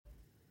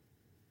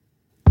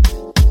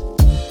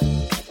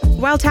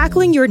While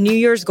tackling your New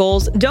Year's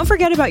goals, don't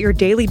forget about your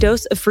daily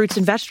dose of fruits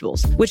and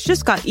vegetables, which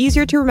just got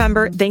easier to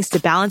remember thanks to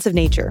Balance of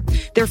Nature.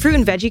 Their fruit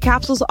and veggie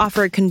capsules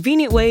offer a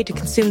convenient way to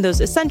consume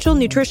those essential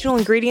nutritional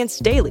ingredients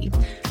daily.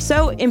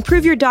 So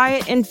improve your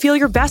diet and feel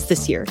your best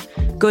this year.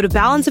 Go to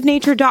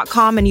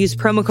balanceofnature.com and use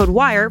promo code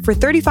WIRE for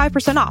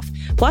 35% off,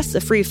 plus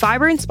a free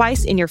fiber and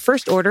spice in your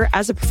first order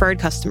as a preferred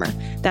customer.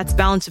 That's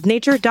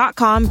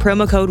balanceofnature.com,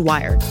 promo code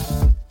WIRE.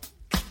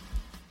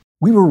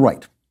 We were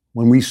right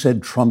when we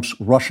said Trump's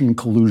Russian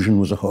collusion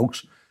was a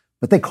hoax,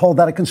 but they called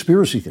that a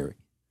conspiracy theory.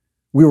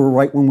 We were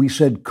right when we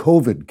said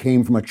COVID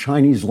came from a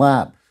Chinese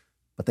lab,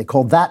 but they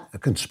called that a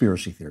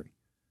conspiracy theory.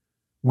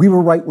 We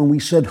were right when we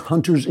said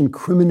Hunter's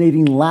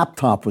incriminating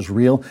laptop was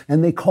real,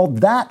 and they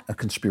called that a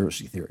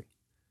conspiracy theory.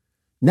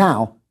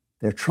 Now,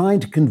 they're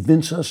trying to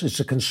convince us it's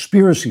a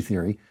conspiracy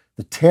theory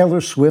that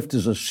Taylor Swift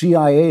is a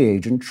CIA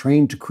agent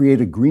trained to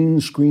create a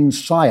green screen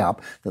psyop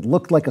that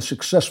looked like a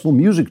successful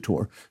music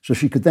tour so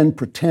she could then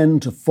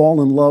pretend to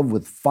fall in love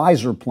with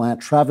Pfizer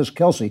plant Travis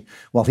Kelce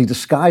while he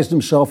disguised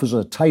himself as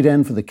a tight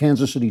end for the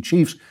Kansas City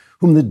Chiefs,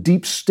 whom the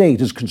deep state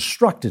has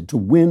constructed to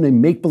win a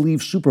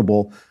make-believe Super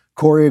Bowl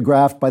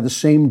choreographed by the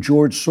same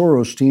George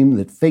Soros team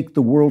that faked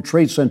the World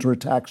Trade Center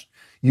attacks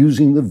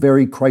using the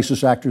very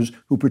crisis actors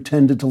who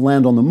pretended to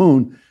land on the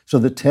moon so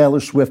that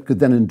Taylor Swift could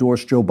then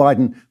endorse Joe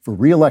Biden for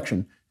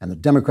re-election and the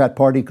Democrat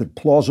Party could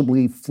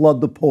plausibly flood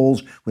the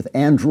polls with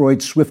Android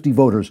Swiftie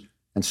voters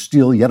and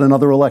steal yet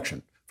another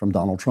election from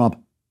Donald Trump.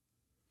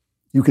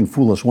 You can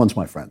fool us once,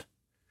 my friend,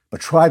 but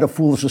try to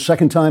fool us a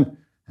second time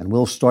and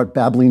we'll start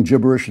babbling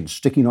gibberish and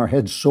sticking our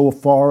heads so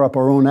far up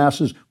our own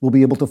asses we'll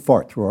be able to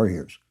fart through our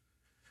ears.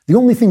 The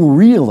only thing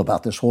real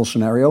about this whole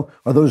scenario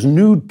are those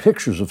nude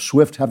pictures of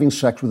Swift having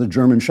sex with a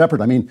German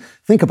Shepherd. I mean,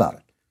 think about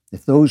it.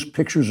 If those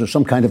pictures are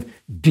some kind of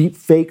deep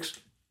fakes,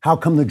 how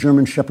come the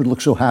German Shepherd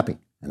looks so happy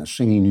and is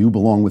singing "You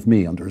Belong With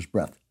Me" under his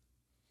breath?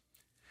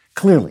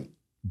 Clearly,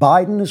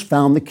 Biden has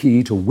found the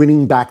key to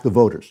winning back the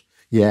voters.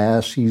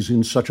 Yes, he's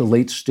in such a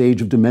late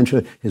stage of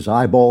dementia, his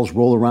eyeballs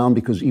roll around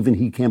because even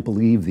he can't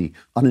believe the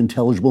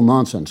unintelligible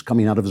nonsense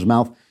coming out of his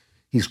mouth.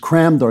 He's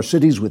crammed our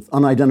cities with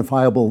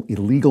unidentifiable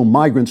illegal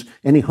migrants,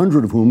 any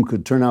 100 of whom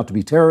could turn out to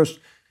be terrorists.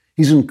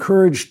 He's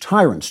encouraged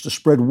tyrants to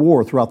spread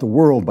war throughout the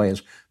world by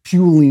his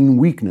puling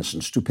weakness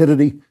and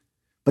stupidity.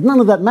 But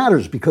none of that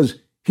matters because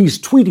he's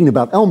tweeting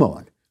about Elmo,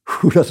 and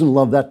who doesn't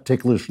love that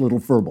ticklish little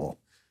furball?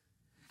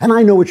 And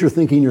I know what you're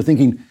thinking. You're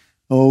thinking,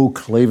 oh,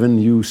 Klavan,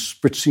 you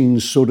spritzing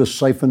soda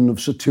siphon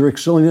of satiric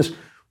silliness.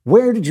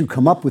 Where did you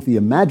come up with the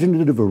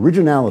imaginative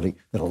originality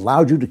that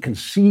allowed you to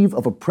conceive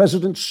of a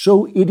president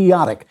so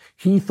idiotic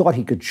he thought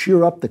he could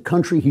cheer up the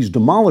country he's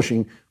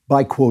demolishing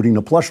by quoting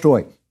a plush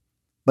toy?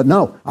 But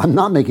no, I'm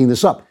not making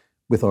this up.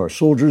 With our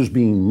soldiers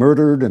being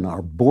murdered and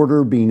our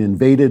border being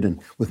invaded and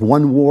with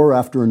one war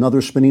after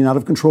another spinning out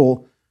of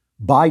control,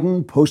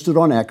 Biden posted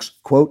on X,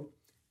 quote,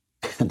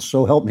 and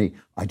so help me,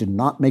 I did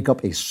not make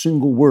up a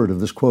single word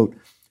of this quote.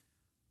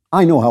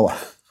 I know how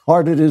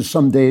hard it is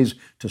some days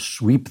to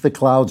sweep the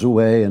clouds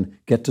away and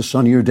get to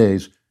sunnier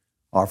days.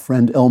 Our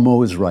friend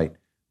Elmo is right.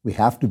 We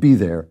have to be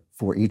there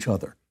for each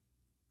other.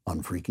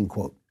 Unfreaking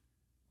quote.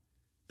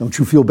 Don't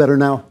you feel better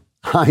now?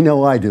 I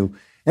know I do.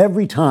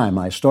 Every time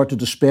I start to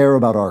despair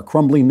about our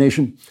crumbling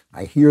nation,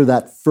 I hear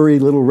that furry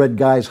little red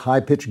guy's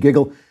high-pitched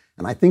giggle,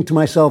 and I think to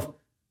myself,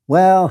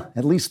 well,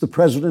 at least the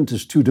president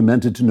is too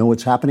demented to know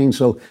what's happening,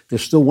 so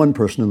there's still one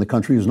person in the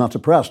country who's not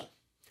depressed.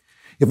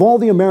 If all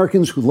the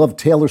Americans who love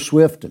Taylor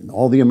Swift and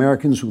all the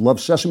Americans who love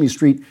Sesame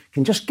Street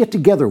can just get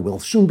together, we'll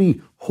soon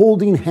be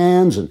holding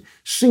hands and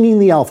singing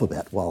the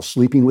alphabet while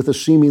sleeping with a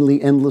seemingly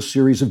endless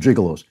series of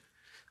gigolos.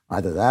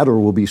 Either that or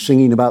we'll be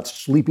singing about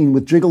sleeping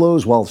with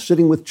gigolos while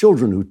sitting with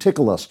children who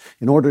tickle us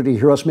in order to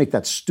hear us make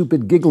that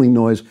stupid giggling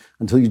noise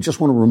until you just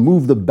want to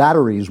remove the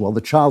batteries while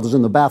the child is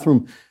in the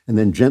bathroom and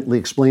then gently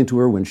explain to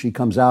her when she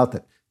comes out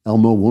that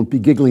Elmo won't be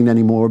giggling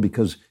anymore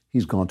because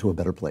he's gone to a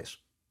better place.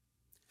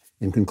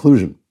 In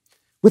conclusion,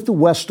 with the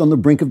West on the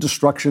brink of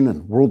destruction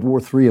and World War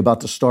III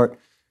about to start,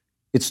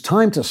 it's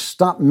time to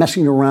stop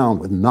messing around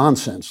with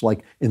nonsense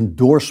like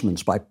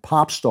endorsements by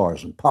pop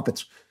stars and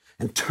puppets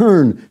and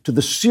turn to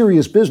the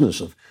serious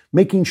business of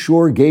making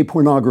sure gay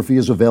pornography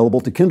is available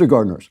to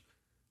kindergartners.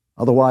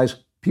 Otherwise,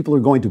 people are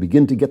going to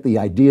begin to get the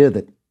idea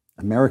that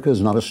America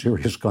is not a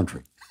serious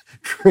country.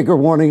 Trigger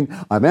warning,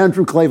 I'm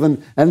Andrew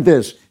Klavan, and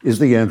this is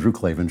The Andrew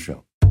Klavan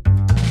Show.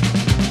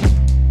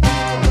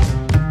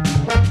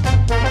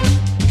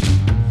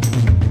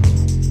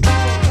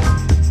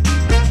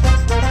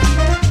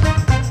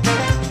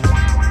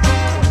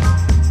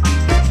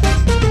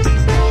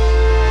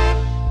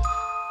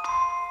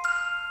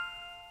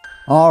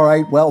 All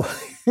right, well,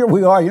 here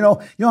we are. You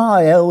know how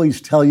I always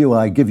tell you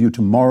I give you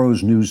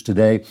tomorrow's news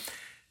today?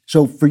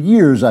 So for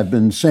years, I've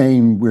been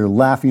saying we're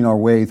laughing our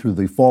way through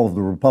the fall of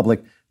the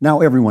Republic.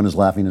 Now everyone is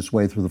laughing its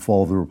way through the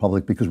fall of the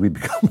Republic because we've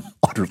become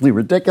utterly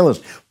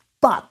ridiculous.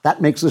 But that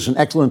makes this an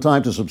excellent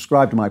time to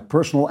subscribe to my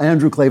personal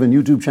Andrew Klavan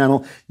YouTube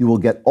channel. You will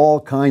get all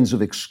kinds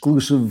of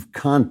exclusive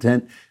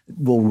content.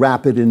 We'll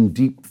wrap it in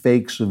deep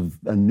fakes of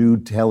a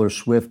nude Taylor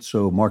Swift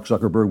so Mark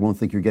Zuckerberg won't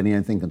think you're getting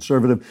anything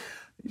conservative.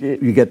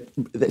 You get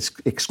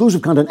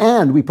exclusive content,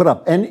 and we put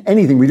up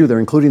anything we do there,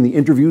 including the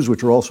interviews,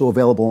 which are also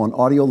available on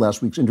audio.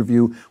 Last week's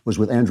interview was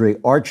with Andre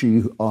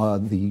Archie,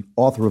 the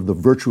author of The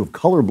Virtue of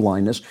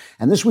Colorblindness.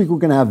 And this week we're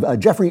going to have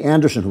Jeffrey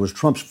Anderson, who was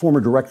Trump's former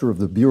director of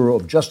the Bureau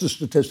of Justice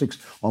Statistics,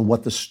 on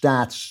what the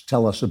stats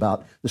tell us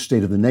about the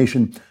state of the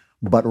nation.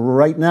 But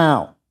right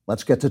now,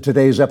 let's get to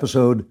today's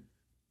episode.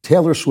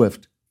 Taylor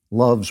Swift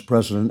loves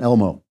President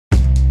Elmo.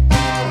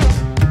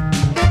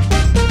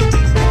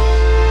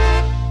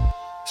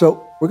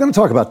 So we're going to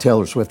talk about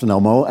Taylor Swift and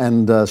Elmo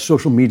and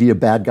social media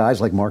bad guys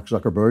like Mark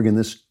Zuckerberg and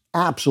this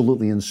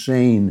absolutely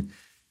insane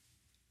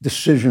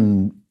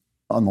decision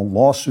on the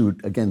lawsuit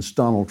against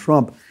Donald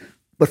Trump.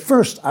 But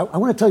first, I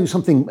want to tell you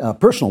something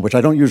personal, which I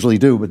don't usually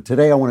do. But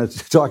today I wanted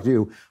to talk to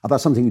you about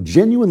something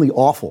genuinely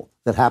awful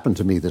that happened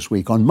to me this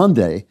week. On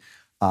Monday,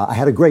 I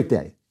had a great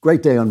day.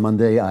 Great day on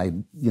Monday. I,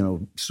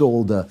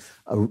 sold a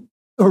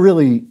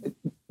really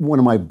one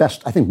of my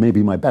best, I think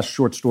maybe my best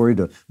short story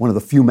to one of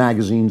the few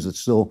magazines that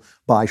still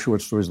buy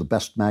short stories, the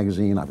Best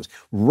magazine. I was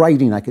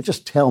writing. I could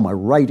just tell my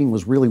writing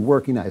was really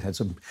working. I had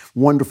some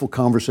wonderful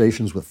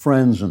conversations with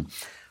friends, and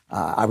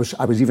I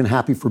was even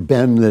happy for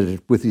Ben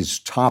that with his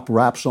top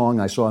rap song,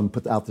 I saw him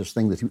put out this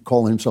thing that he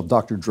calling himself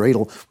Dr.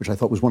 Dreidel, which I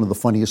thought was one of the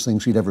funniest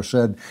things he'd ever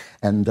said.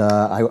 And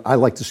I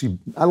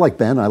like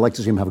Ben. I like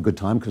to see him have a good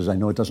time because I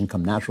know it doesn't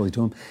come naturally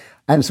to him.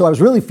 And so I was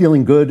really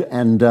feeling good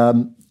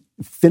and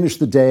finished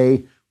the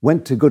day,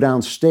 went to go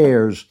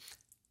downstairs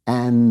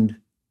and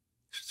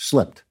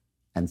slipped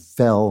and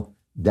fell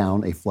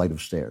down a flight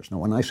of stairs. Now,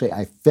 when I say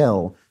I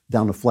fell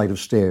down a flight of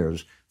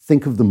stairs,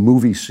 think of the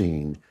movie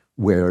scene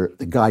where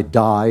the guy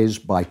dies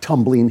by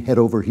tumbling head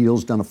over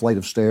heels down a flight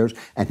of stairs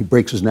and he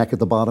breaks his neck at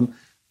the bottom.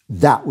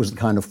 That was the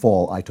kind of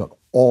fall I took,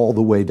 all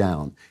the way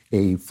down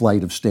a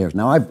flight of stairs.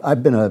 Now,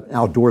 I've been an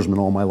outdoorsman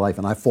all my life,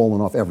 and I've fallen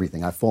off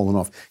everything. I've fallen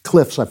off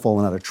cliffs. I've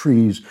fallen out of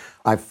trees.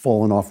 I've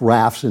fallen off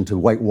rafts into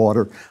white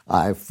water.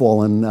 I've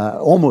fallen,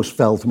 almost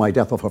fell to my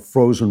death off a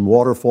frozen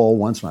waterfall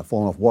once, and I've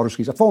fallen off water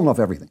skis. I've fallen off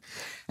everything.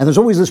 And there's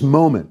always this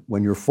moment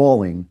when you're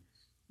falling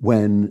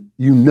when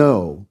you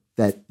know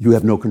that you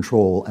have no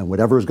control and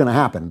whatever is going to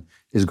happen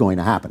is going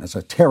to happen. It's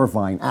a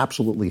terrifying,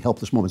 absolutely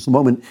helpless moment. It's the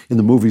moment in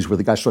the movies where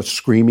the guy starts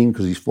screaming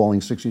because he's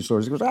falling 60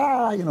 stories. He goes,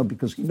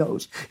 because he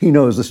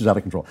knows this is out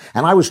of control.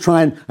 And I was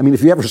trying,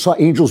 if you ever saw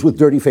Angels with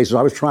Dirty Faces,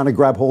 I was trying to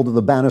grab hold of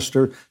the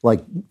banister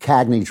like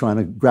Cagney trying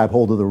to grab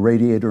hold of the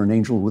radiator in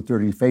Angel with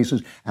Dirty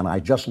Faces, and I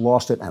just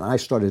lost it, and I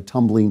started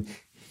tumbling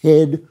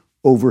head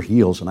over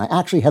heels. And I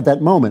actually had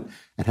that moment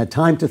and had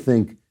time to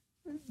think,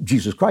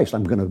 Jesus Christ,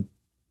 I'm going to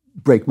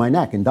break my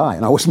neck and die.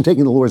 And I wasn't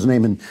taking the Lord's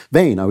name in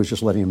vain. I was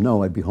just letting him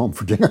know I'd be home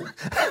for dinner.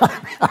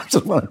 I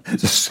just wanted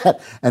to set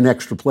an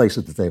extra place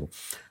at the table.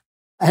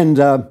 And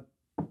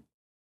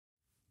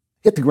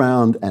hit the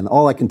ground, and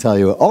all I can tell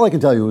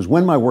you is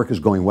when my work is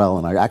going well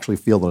and I actually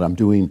feel that I'm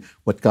doing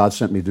what God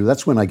sent me to do,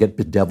 that's when I get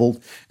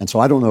bedeviled. And so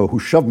I don't know who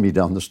shoved me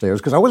down the stairs,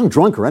 because I wasn't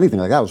drunk or anything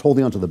like that. I was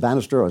holding onto the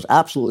banister. I was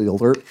absolutely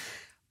alert,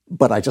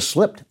 but I just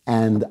slipped,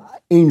 and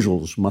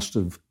angels must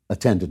have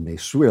attended me.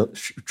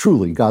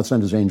 Truly, God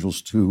sent his angels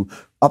to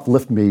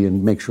uplift me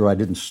and make sure I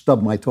didn't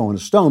stub my toe on a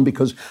stone,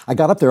 because I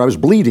got up there, I was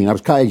bleeding. I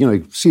was kind of,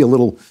 you see a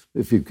little,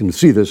 if you can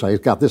see this, I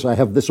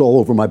have this all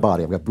over my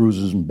body. I've got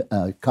bruises and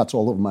cuts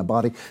all over my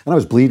body. And I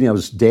was bleeding, I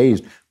was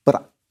dazed,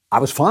 but I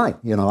was fine.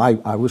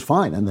 I was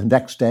fine. And the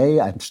next day,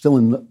 I'm still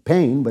in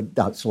pain, but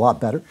it's a lot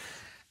better.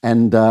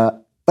 And,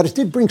 but it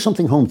did bring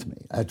something home to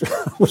me. It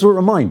was a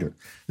reminder.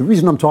 The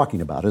reason I'm talking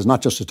about it is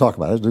not just to talk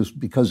about it, it's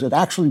because it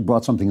actually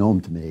brought something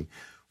home to me,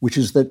 which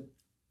is that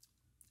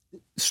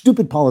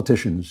stupid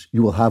politicians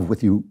you will have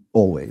with you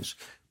always,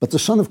 but the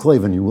son of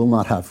Klavan you will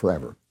not have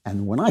forever.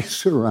 And when I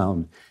sit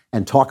around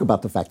and talk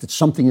about the fact that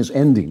something is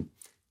ending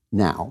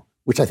now,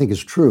 which I think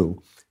is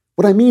true,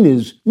 what I mean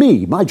is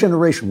my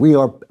generation, we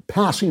are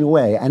passing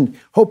away, and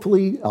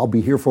hopefully I'll be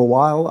here for a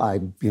while.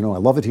 I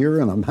love it here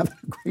and I'm having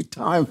a great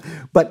time,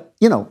 but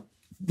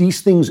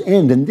these things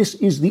end, and this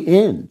is the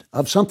end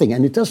of something.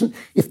 And it doesn't,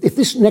 if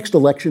this next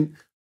election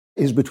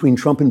is between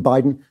Trump and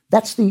Biden,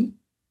 that's an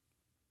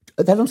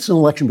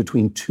election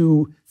between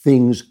two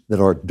things that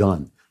are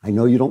done. I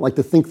know you don't like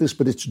to think this,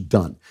 but it's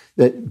done.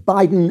 That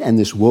Biden and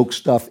this woke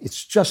stuff,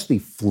 it's just the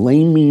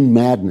flaming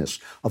madness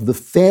of the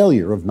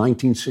failure of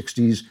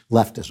 1960s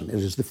leftism. It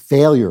is the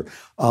failure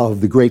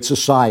of the Great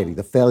Society,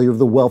 the failure of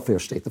the welfare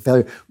state, the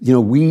failure,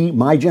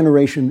 my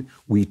generation,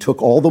 we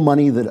took all the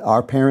money that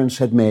our parents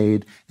had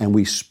made and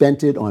we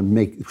spent it on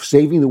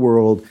saving the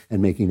world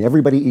and making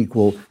everybody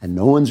equal, and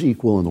no one's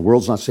equal and the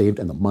world's not saved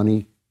and the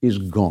money is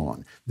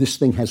gone. This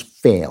thing has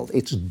failed.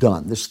 It's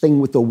done. This thing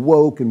with the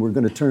woke, and we're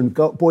going to turn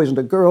boys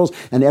into girls,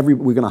 and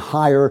we're going to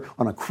hire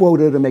on a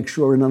quota to make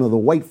sure none of the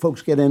white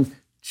folks get in.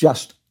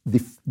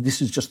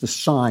 This is just the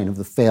sign of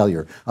the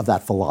failure of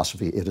that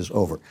philosophy. It is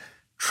over.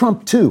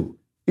 Trump, too,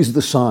 is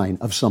the sign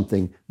of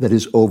something that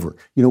is over.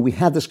 You know, we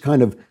had this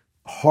kind of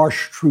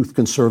harsh truth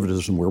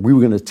conservatism where we were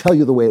going to tell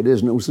you the way it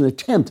is, and it was an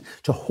attempt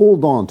to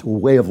hold on to a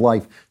way of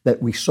life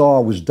that we saw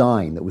was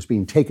dying, that was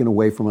being taken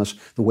away from us,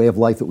 the way of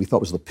life that we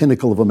thought was the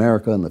pinnacle of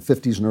America in the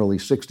 50s and early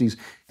 60s,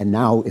 and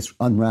now it's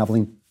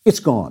unraveling. It's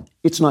gone.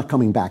 It's not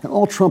coming back. And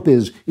all Trump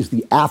is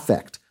the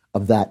affect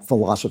of that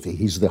philosophy.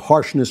 He's the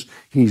harshness,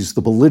 he's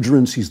the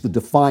belligerence, he's the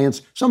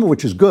defiance, some of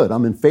which is good.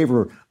 I'm in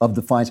favor of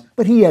defiance,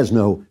 but he has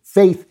no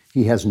faith.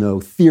 He has no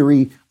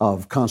theory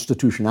of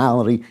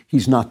constitutionality.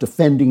 He's not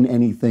defending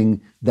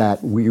anything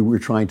that we were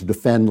trying to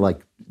defend,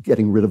 like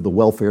getting rid of the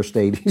welfare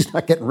state. He's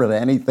not getting rid of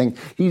anything.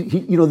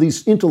 You know,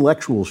 these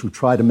intellectuals who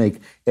try to make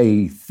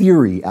a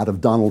theory out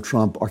of Donald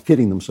Trump are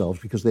kidding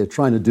themselves because they're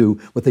trying to do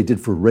what they did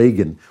for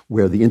Reagan,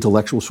 where the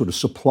intellectuals sort of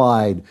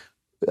supplied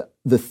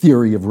the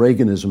theory of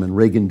Reaganism, and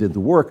Reagan did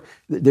the work.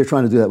 They're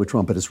trying to do that with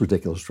Trump, but it's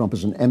ridiculous. Trump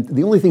is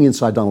the only thing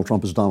inside Donald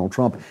Trump is Donald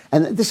Trump.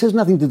 And this has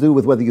nothing to do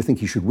with whether you think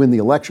he should win the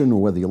election or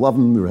whether you love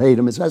him or hate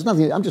him. It has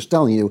nothing. I'm just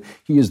telling you,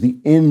 he is the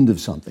end of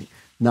something,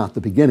 not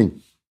the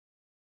beginning.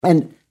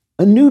 And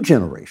a new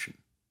generation,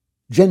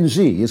 Gen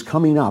Z, is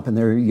coming up, and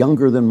they're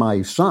younger than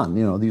my son.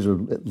 You know, these are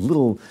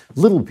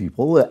little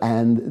people,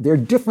 and they're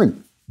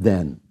different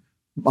than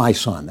my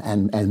son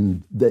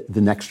and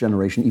the next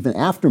generation, even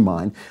after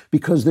mine,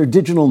 because they're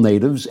digital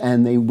natives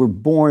and they were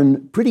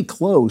born pretty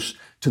close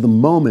to the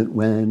moment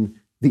when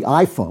the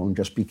iPhone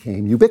just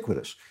became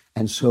ubiquitous.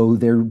 And so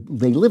they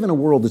live in a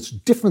world that's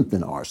different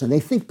than ours. And they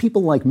think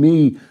people like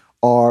me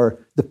are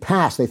the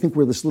past. They think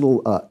we're this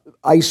little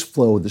ice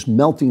flow, this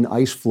melting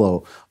ice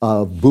flow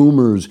of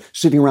boomers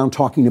sitting around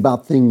talking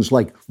about things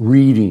like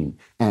reading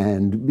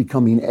and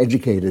becoming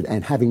educated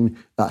and having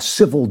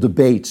civil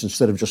debates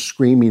instead of just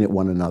screaming at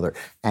one another,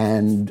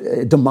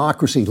 and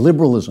democracy,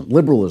 liberalism,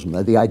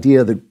 the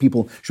idea that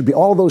people should be,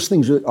 all those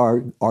things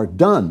are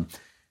done.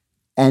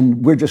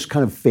 And we're just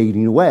kind of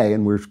fading away,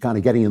 and we're kind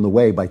of getting in the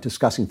way by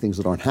discussing things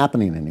that aren't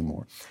happening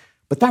anymore.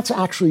 But that's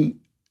actually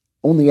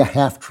only a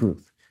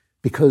half-truth,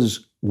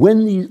 because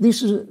when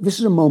this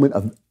is a moment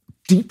of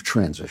deep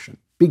transition,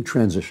 big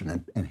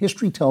transition, and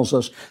history tells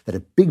us that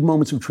at big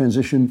moments of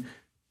transition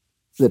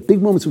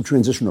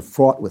are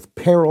fraught with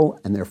peril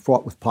and they're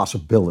fraught with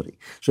possibility.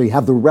 So you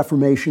have the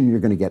Reformation, you're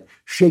going to get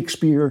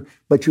Shakespeare,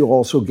 but you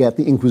also get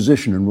the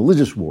Inquisition and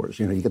religious wars.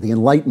 You know, you get the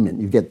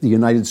Enlightenment, you get the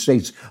United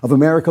States of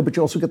America, but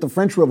you also get the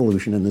French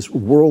Revolution and this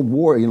World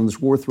War, you know, this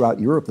war throughout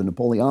Europe, the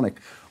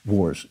Napoleonic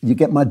Wars. You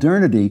get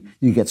modernity,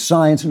 you get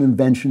science and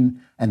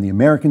invention and the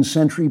American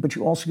century, but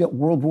you also get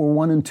World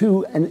War I and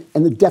II and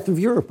the death of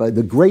Europe.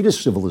 The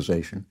greatest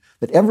civilization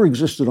that ever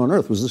existed on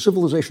Earth was the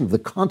civilization of the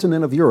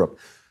continent of Europe.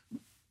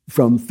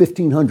 From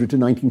 1500 to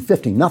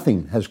 1950,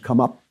 nothing has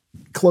come up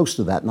close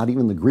to that, not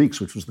even the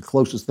Greeks, which was the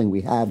closest thing we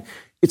had.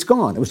 It's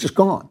gone. It was just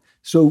gone.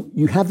 So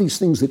you have these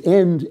things that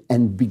end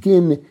and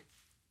begin,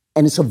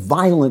 and it's a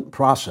violent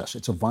process.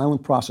 It's a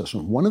violent process.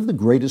 And one of the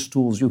greatest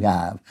tools you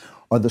have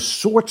are the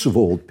sorts of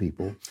old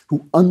people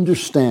who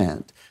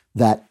understand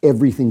that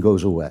everything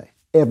goes away.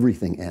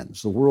 Everything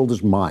ends. The world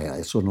is Maya.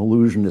 It's an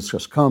illusion. It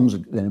just comes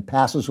and it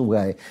passes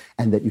away,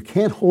 and that you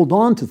can't hold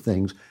on to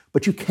things,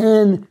 but you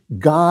can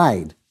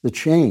guide the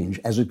change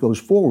as it goes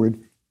forward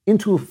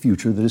into a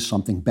future that is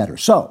something better.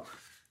 So,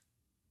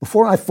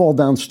 before I fall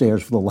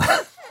downstairs for the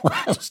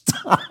last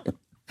time,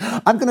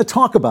 I'm going to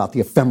talk about the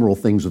ephemeral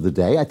things of the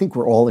day. I think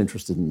we're all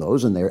interested in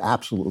those, and they're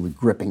absolutely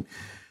gripping.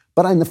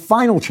 But in the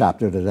final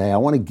chapter today, I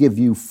want to give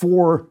you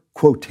 4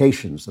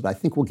 quotations that I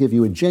think will give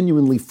you a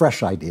genuinely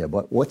fresh idea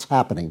about what's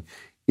happening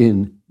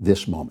in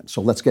this moment.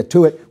 So let's get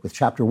to it with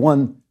chapter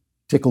 1,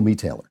 Tickle Me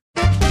Taylor.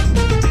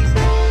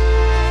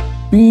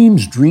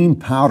 Beam's Dream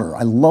Powder.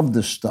 I love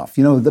this stuff.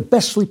 You know, the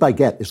best sleep I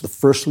get is the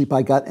first sleep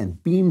I got,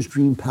 and Beam's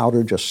Dream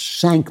Powder just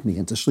sank me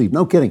into sleep.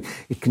 No kidding.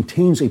 It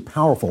contains a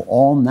powerful,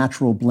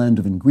 all-natural blend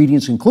of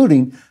ingredients,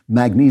 including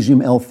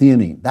magnesium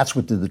L-theanine. That's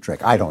what did the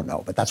trick. I don't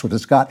know, but that's what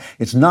it's got.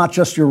 It's not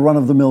just your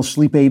run-of-the-mill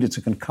sleep aid. It's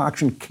a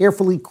concoction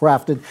carefully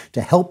crafted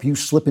to help you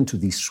slip into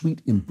the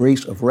sweet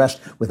embrace of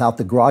rest without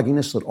the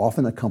grogginess that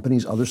often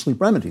accompanies other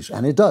sleep remedies.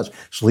 And it does.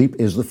 Sleep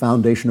is the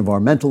foundation of our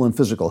mental and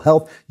physical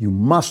health. You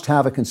must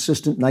have a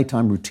consistent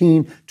nighttime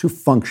routine to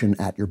function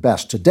at your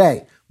best.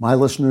 Today, my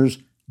listeners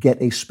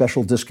get a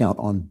special discount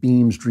on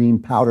Beam's Dream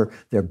Powder,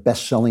 their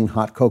best-selling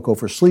hot cocoa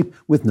for sleep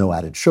with no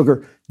added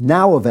sugar,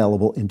 now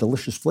available in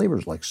delicious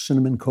flavors like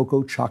cinnamon,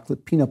 cocoa,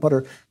 chocolate, peanut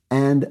butter,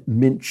 and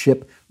mint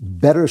chip.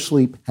 Better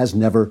sleep has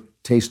never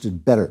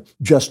tasted better.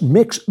 Just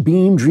mix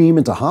Beam Dream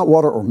into hot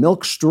water or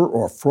milk, stir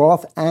or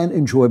froth, and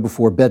enjoy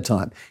before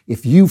bedtime.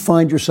 If you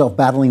find yourself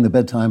battling the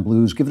bedtime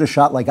blues, give it a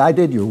shot like I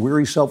did. Your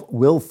weary self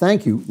will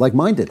thank you like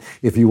mine did.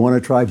 If you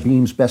want to try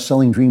Beam's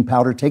best-selling Dream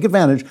Powder, take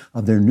advantage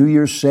of their New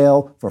Year's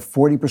sale for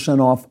 40%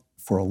 off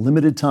for a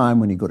limited time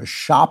when you go to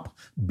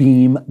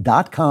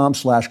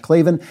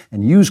shopbeam.com/Klavan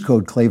and use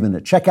code Klavan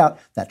at checkout.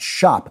 That's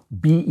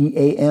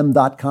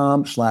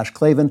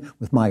shopbeam.com/Klavan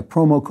with my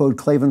promo code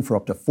Klavan for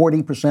up to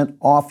 40%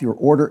 off your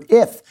order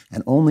if,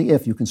 and only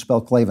if, you can spell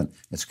Klavan.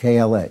 It's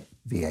Klavan.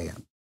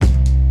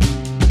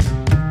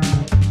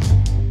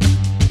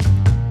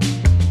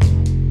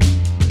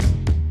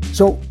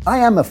 So I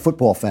am a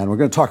football fan. We're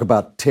going to talk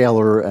about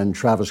Taylor and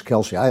Travis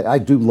Kelce. I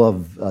do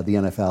love the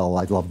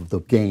NFL. I love the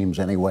games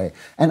anyway.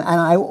 And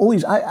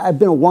I've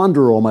been a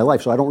wanderer all my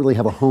life, so I don't really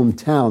have a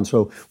hometown.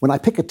 So when I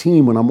pick a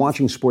team, when I'm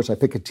watching sports, I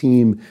pick a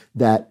team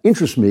that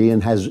interests me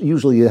and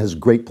usually has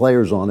great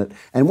players on it.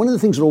 And one of the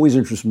things that always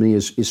interests me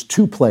is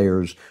two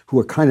players who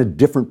are kind of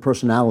different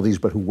personalities,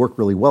 but who work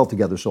really well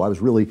together. So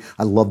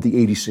I love the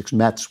 '86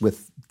 Mets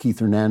with Keith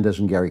Hernandez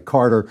and Gary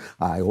Carter.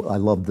 I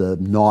love the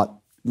 '08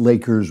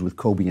 Lakers with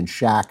Kobe and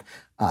Shaq,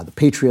 the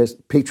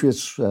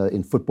Patriots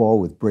in football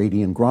with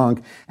Brady and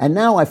Gronk, and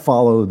now I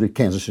follow the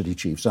Kansas City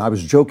Chiefs. I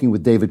was joking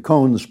with David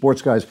Cohn, the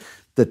sports guys,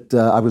 that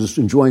I was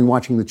enjoying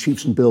watching the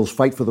Chiefs and Bills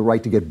fight for the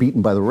right to get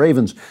beaten by the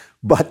Ravens.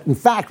 But in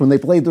fact, when they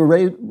played the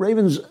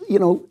Ravens,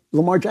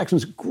 Lamar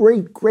Jackson's a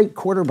great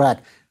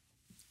quarterback,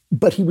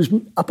 but he was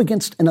up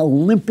against an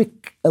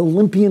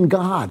Olympian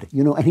god,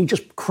 and he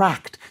just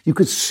cracked. You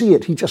could see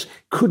it. He just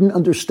couldn't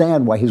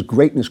understand why his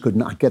greatness could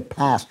not get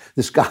past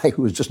this guy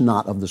who was just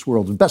not of this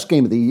world. The best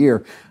game of the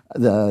year,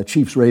 the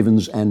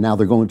Chiefs-Ravens, and now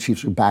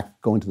Chiefs are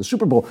back going to the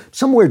Super Bowl.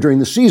 Somewhere during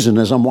the season,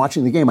 as I'm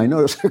watching the game, I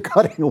notice they're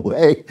cutting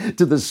away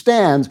to the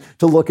stands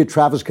to look at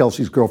Travis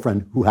Kelce's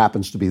girlfriend, who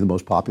happens to be the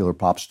most popular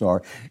pop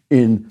star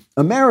in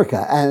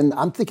America. And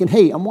I'm thinking,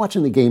 hey, I'm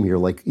watching the game here,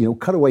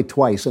 cut away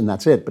twice and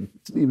that's it. But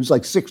it was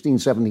like 16,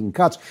 17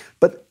 cuts.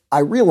 But I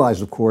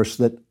realized, of course,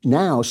 that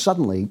now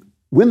suddenly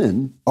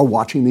women are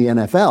watching the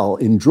NFL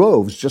in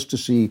droves just to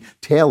see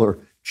Taylor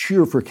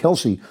cheer for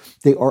Kelce.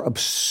 They are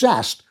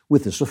obsessed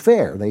with this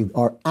affair. They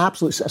are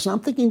absolutely obsessed. And I'm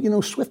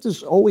thinking, Swift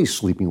is always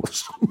sleeping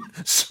with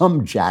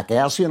some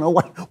jackass.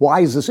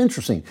 Why is this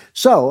interesting?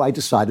 So I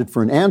decided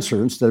for an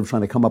answer, instead of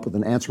trying to come up with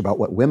an answer about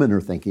what women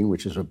are thinking,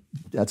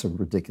 that's a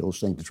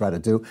ridiculous thing to try to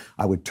do,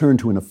 I would turn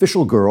to an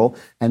official girl.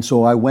 And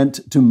so I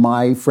went to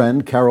my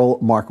friend, Carol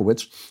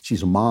Markowitz.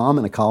 She's a mom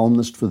and a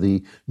columnist for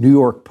the New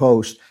York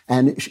Post.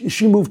 And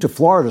she moved to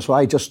Florida, so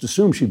I just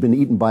assumed she'd been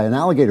eaten by an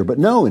alligator. But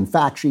no, in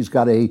fact, she's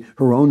got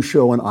her own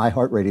show on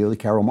iHeartRadio, the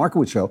Carol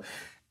Markowitz Show.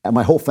 And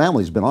my whole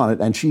family's been on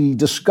it. And she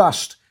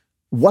discussed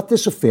what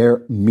this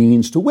affair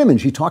means to women.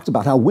 She talked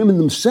about how women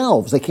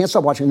themselves, they can't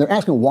stop watching. They're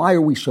asking, why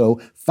are we so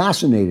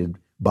fascinated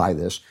by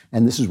this?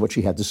 And this is what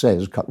she had to say.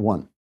 This is cut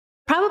one.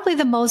 Probably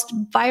the most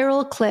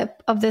viral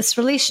clip of this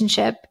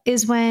relationship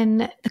is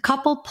when the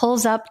couple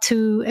pulls up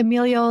to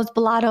Emilio's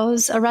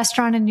Balato's, a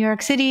restaurant in New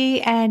York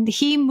City, and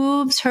he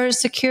moves her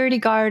security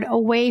guard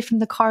away from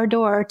the car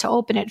door to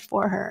open it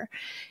for her.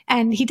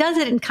 And he does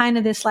it in kind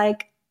of this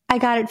I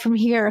got it from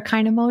here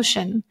kind of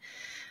motion.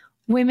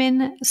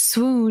 Women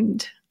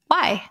swooned.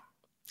 Why?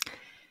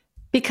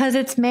 Because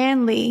it's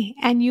manly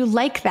and you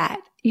like that.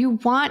 You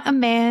want a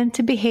man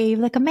to behave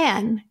like a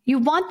man. You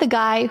want the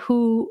guy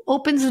who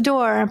opens the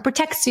door and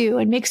protects you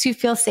and makes you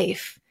feel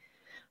safe.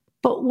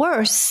 But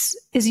worse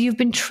is you've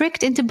been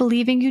tricked into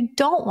believing you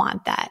don't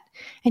want that.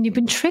 And you've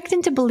been tricked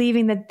into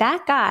believing that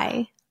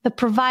guy, the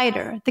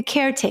provider, the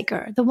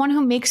caretaker, the one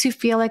who makes you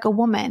feel like a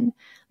woman,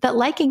 that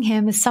liking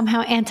him is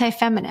somehow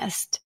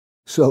anti-feminist.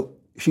 So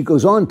she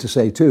goes on to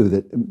say, too,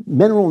 that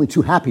men are only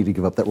too happy to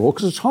give up that role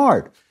because it's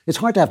hard. It's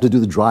hard to have to do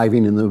the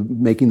driving and the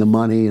making the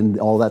money and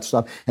all that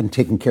stuff and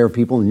taking care of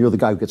people. And you're the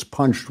guy who gets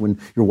punched when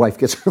your wife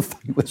gets in a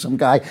fight with some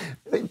guy.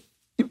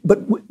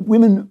 But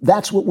women,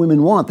 that's what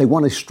women want. They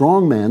want a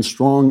strong man,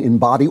 strong in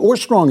body or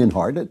strong in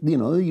heart.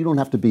 You don't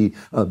have to be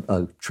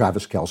a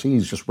Travis Kelce.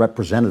 He's just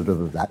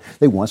representative of that.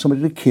 They want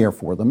somebody to care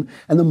for them.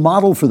 And the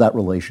model for that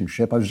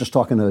relationship, I was just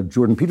talking to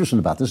Jordan Peterson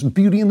about this,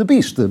 Beauty and the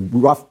Beast, the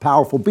rough,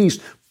 powerful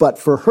beast. But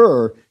for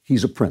her,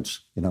 he's a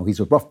prince. He's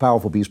a rough,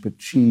 powerful beast, but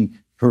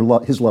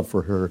his love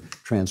for her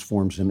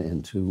transforms him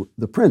into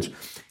the prince.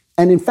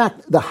 And in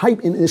fact,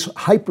 in this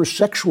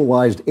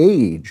hypersexualized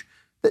age,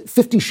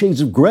 50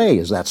 Shades of Grey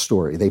is that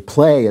story. They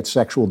play at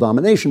sexual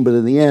domination, but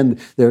in the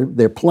end,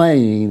 they're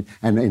playing,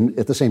 and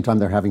at the same time,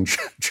 they're having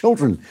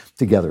children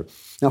together.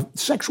 Now,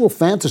 sexual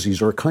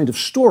fantasies are a kind of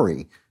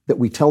story that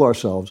we tell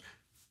ourselves.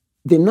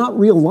 They're not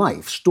real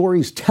life.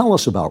 Stories tell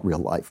us about real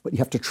life, but you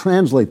have to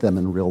translate them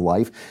in real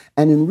life.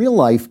 And in real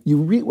life,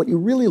 what you're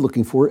really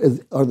looking for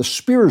are the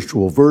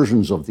spiritual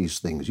versions of these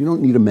things. You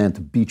don't need a man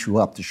to beat you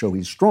up to show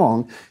he's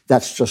strong.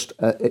 That's just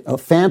a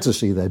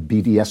fantasy. The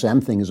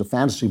BDSM thing is a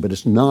fantasy, but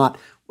it's not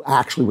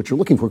actually what you're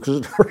looking for because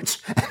it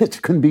hurts and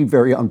it can be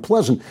very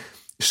unpleasant.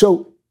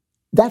 So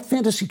that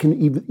fantasy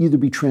can either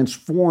be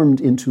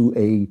transformed into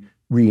a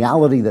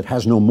reality that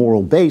has no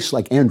moral base,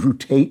 like Andrew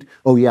Tate.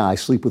 Oh yeah, I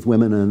sleep with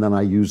women and then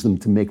I use them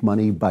to make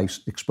money by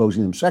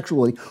exposing them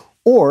sexually.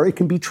 Or it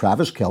can be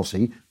Travis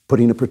Kelce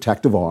putting a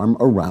protective arm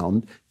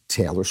around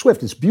Taylor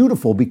Swift. It's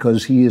beautiful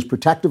because he is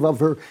protective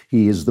of her.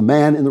 He is the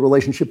man in the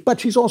relationship,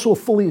 but she's also a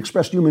fully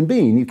expressed human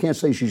being. You can't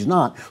say she's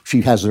not. She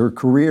has her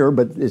career,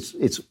 but it's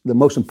the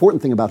most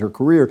important thing about her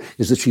career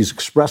is that she's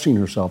expressing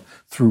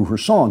herself through her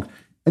songs.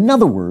 In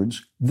other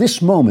words,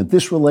 this moment,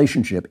 this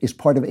relationship is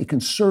part of a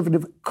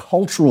conservative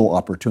cultural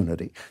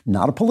opportunity,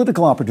 not a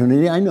political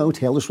opportunity. I know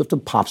Taylor Swift, a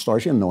pop star,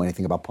 she doesn't know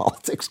anything about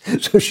politics,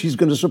 so she's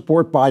going to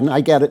support Biden. I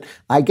get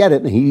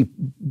it. And he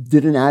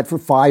did an ad for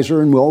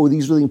Pfizer, and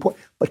these are really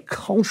important. But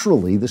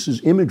culturally, this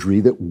is imagery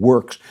that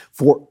works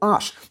for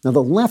us. Now,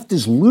 the left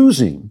is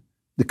losing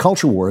the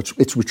culture war.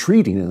 It's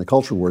retreating in the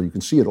culture war. You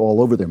can see it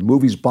all over. Their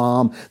movies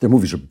bomb. Their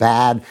movies are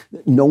bad.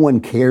 No one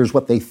cares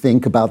what they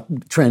think about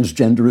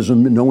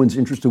transgenderism. No one's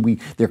interested.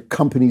 Their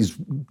companies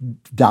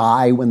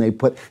die when they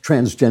put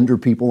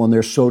transgender people on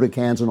their soda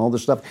cans and all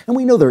this stuff. And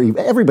we know they're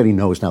evil. Everybody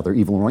knows now they're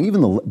evil and wrong.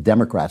 Even the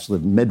Democrats, the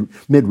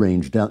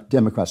mid-range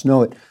Democrats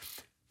know it.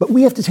 But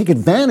we have to take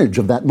advantage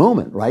of that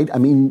moment, right? I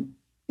mean,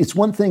 it's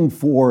one thing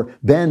for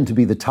Ben to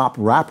be the top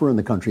rapper in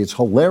the country. It's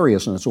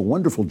hilarious, and it's a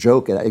wonderful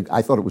joke.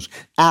 I thought it was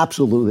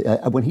absolutely,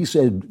 when he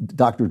said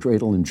Dr.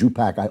 Dreidel and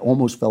Jupac, I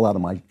almost fell out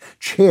of my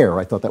chair.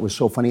 I thought that was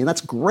so funny, and that's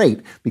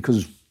great,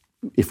 because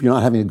if you're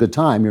not having a good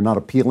time, you're not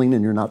appealing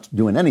and you're not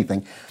doing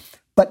anything.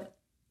 But,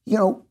 you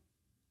know,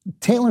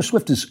 Taylor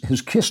Swift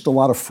has kissed a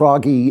lot of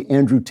froggy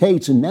Andrew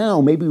Tates, and now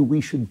maybe we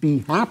should be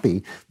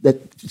happy that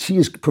she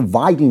is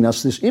providing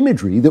us this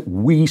imagery that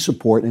we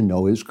support and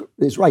know is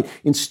right.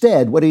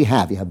 Instead, what do you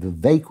have? You have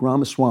Vivek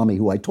Ramaswamy,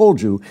 who I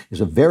told you is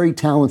a very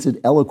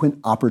talented, eloquent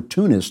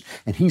opportunist,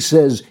 and he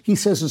says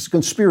it's a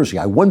conspiracy.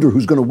 I wonder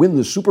who's going to win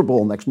the Super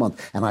Bowl next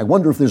month, and I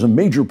wonder if there's a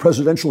major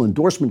presidential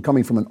endorsement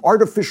coming from an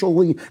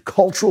artificially,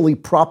 culturally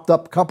propped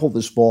up couple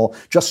this fall.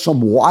 Just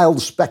some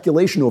wild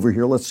speculation over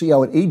here. Let's see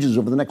how it ages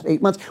over the next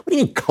 8 months. What do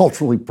you mean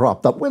culturally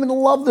propped up? Women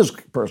love this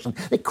person.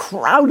 They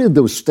crowded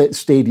those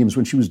stadiums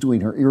when she was doing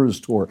her Eras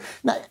tour.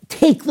 Now,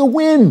 take the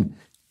win.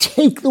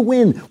 Take the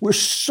win. We're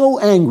so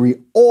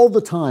angry all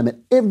the time at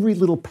every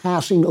little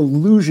passing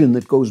illusion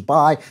that goes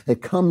by,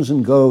 that comes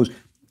and goes.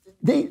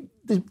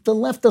 The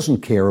left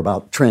doesn't care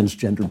about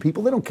transgender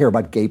people. They don't care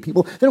about gay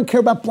people. They don't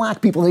care about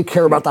black people. They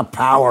care about the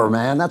power,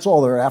 man. That's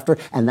all they're after.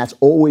 And that's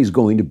always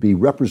going to be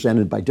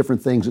represented by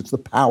different things. It's the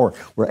power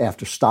we're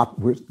after.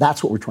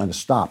 That's what we're trying to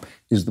stop,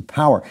 is the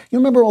power. You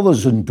remember all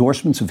those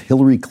endorsements of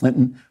Hillary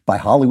Clinton by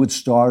Hollywood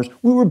stars?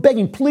 We were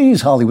begging,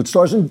 please, Hollywood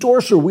stars,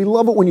 endorse her. We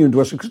love it when you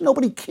endorse her, because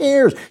nobody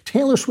cares.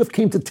 Taylor Swift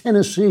came to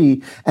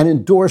Tennessee and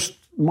endorsed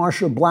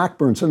Marsha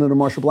Blackburn, Senator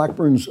Marsha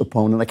Blackburn's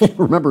opponent. I can't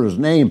remember his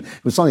name.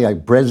 It was something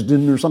like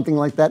Bresden or something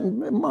like that.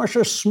 And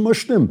Marsha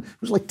smushed him. It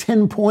was like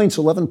 10 points,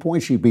 11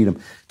 points she beat him.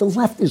 The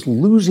left is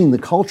losing the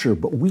culture,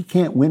 but we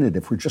can't win it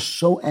if we're just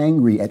so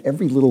angry at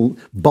every little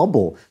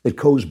bubble that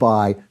goes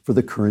by for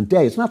the current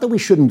day. It's not that we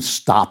shouldn't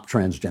stop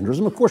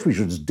transgenderism. Of course we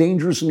should. It's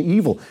dangerous and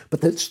evil. But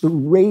that's the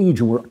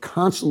rage, and we're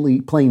constantly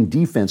playing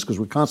defense because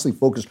we're constantly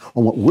focused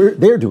on what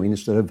they're doing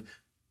instead of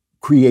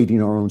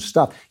creating our own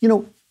stuff. You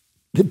know,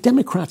 the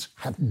Democrats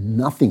have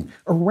nothing.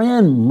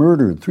 Iran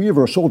murdered 3 of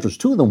our soldiers,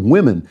 2 of them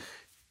women,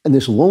 in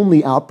this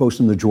lonely outpost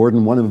in the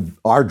Jordan. One of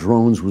our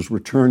drones was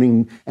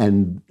returning,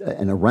 and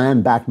an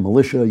Iran-backed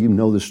militia, you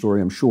know this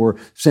story, I'm sure,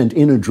 sent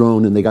in a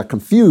drone, and they got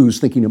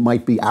confused thinking it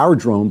might be our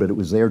drone, but it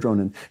was their drone,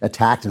 and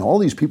attacked. And all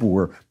these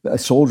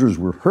soldiers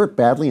were hurt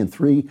badly, and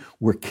 3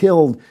 were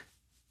killed.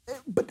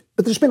 But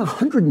there's been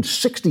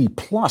 160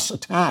 plus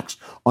attacks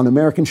on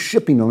American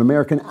shipping, on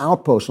American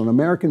outposts, on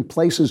American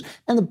places.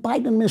 And the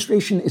Biden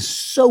administration is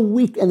so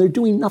weak, and they're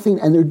doing nothing.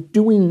 And they're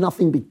doing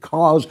nothing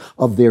because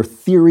of their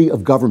theory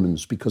of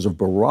governance, because of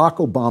Barack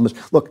Obama's.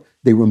 Look,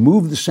 they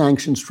removed the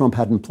sanctions Trump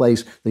had in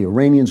place. The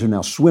Iranians are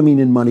now swimming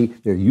in money.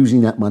 They're using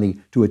that money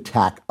to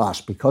attack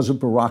us because of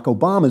Barack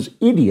Obama's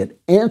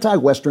idiot,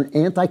 anti-Western,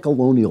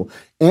 anti-colonial,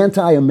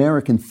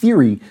 anti-American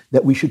theory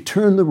that we should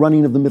turn the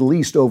running of the Middle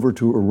East over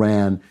to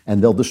Iran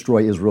and they'll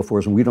destroy Israel for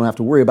us, and we don't have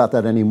to worry about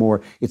that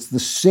anymore. It's the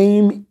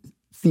same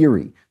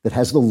theory that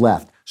has the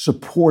left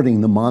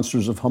supporting the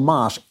monsters of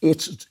Hamas.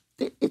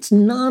 It's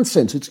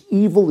nonsense. It's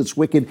evil. It's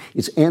wicked.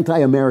 It's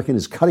anti-American.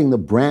 It's cutting the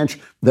branch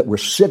that we're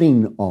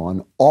sitting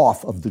on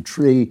off of the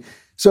tree.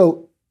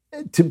 So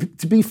to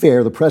be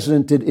fair, the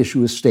president did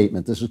issue a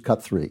statement. This is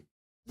cut 3.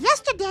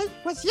 Yesterday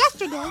was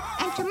yesterday,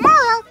 and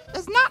tomorrow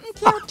is not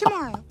until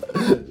tomorrow.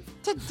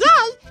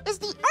 Today is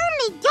the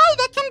only day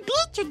that can be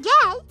today.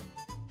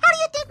 How do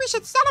you think we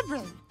should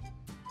celebrate?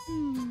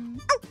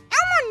 Oh,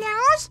 Elmo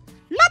knows.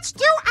 Let's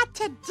do a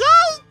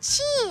today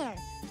cheer.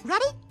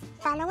 Ready?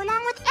 Follow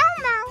along with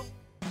Elmo.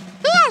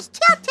 Here's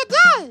to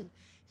today.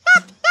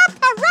 Hip, hip,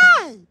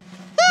 hooray.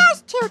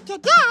 Here's to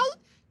today.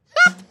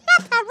 Hip,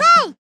 hip,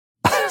 hooray.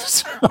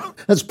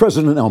 That's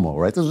President Elmo,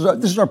 right? This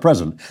is our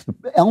president.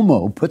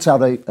 Elmo puts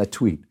out a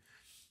tweet,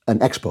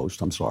 an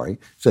ex-post,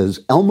 says,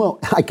 Elmo,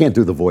 I can't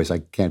do the voice. I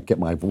can't get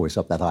my voice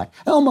up that high.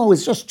 Elmo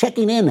is just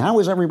checking in. How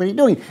is everybody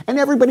doing? And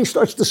everybody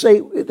starts to say,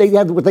 they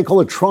have what they call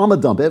a trauma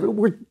dump.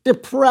 We're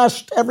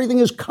depressed. Everything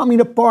is coming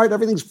apart.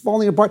 Everything's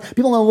falling apart.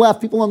 People on the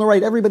left, people on the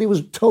right, everybody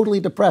was totally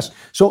depressed.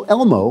 So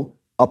Elmo,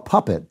 a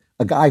puppet,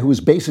 a guy who is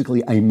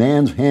basically a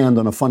man's hand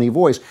on a funny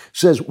voice,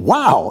 says,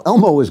 wow,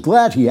 Elmo is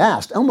glad he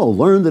asked. Elmo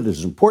learned that it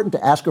is important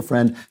to ask a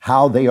friend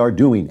how they are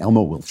doing.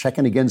 Elmo will check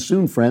in again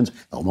soon, friends.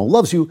 Elmo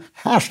loves you.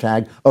 #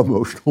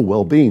 emotional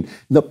well-being.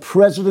 The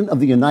president of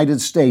the United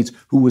States,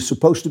 who was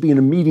supposed to be in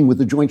a meeting with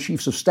the Joint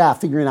Chiefs of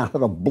Staff figuring out how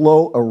to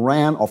blow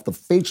Iran off the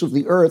face of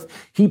the earth,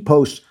 he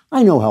posts,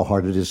 I know how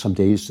hard it is some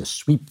days to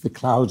sweep the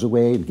clouds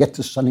away and get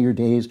to sunnier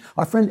days.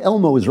 Our friend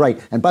Elmo is right.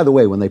 And by the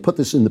way, when they put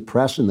this in the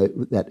press and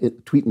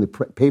that tweet in the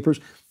papers,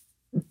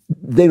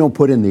 they don't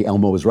put in the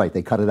Elmo is right.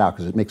 They cut it out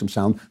because it makes him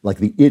sound like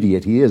the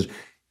idiot he is.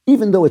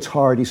 Even though it's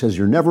hard, he says,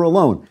 you're never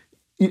alone.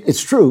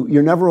 It's true,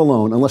 you're never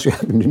alone unless you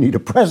happen to need a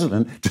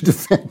president to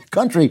defend the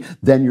country,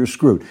 then you're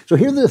screwed. So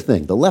here's the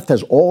thing. The left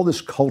has all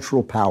this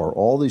cultural power,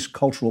 all this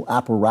cultural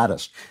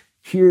apparatus.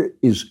 Here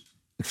is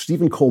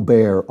Stephen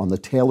Colbert on the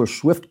Taylor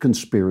Swift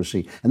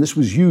conspiracy, and this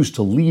was used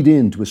to lead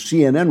into a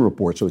CNN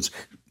report. So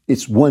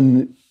it's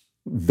one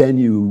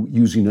venue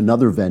using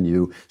another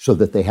venue so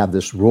that they have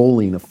this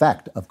rolling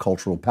effect of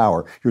cultural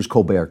power. Here's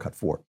Colbert, cut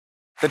 4.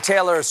 The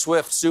Taylor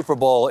Swift Super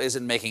Bowl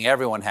isn't making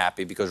everyone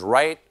happy because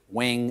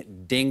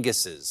right-wing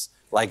dinguses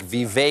like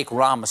Vivek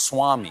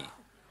Ramaswamy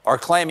are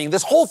claiming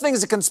this whole thing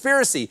is a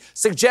conspiracy,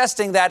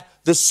 suggesting that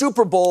the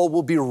Super Bowl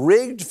will be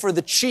rigged for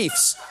the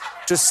Chiefs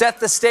to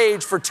set the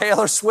stage for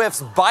Taylor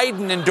Swift's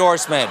Biden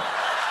endorsement.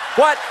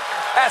 What?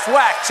 That's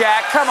whack,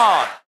 Jack. Come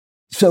on.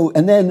 So,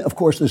 and then, of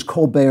course, there's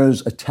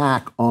Colbert's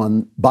attack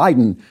on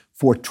Biden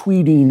for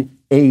tweeting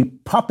a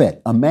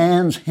puppet, a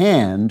man's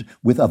hand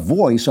with a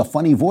voice, a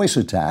funny voice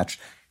attached.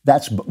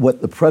 That's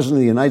what the president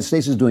of the United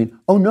States is doing.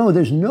 Oh, no,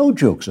 there's no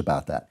jokes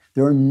about that.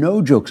 There are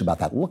no jokes about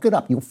that. Look it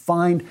up. You'll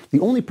find the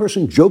only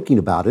person joking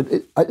about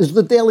it is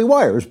the Daily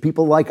Wire, is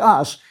people like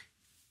us,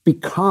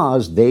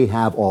 because they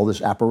have all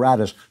this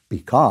apparatus,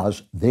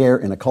 because they're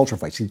in a culture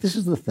fight. See, this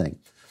is the thing.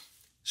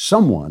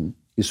 Someone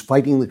is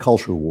fighting the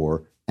culture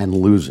war and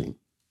losing.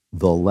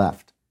 The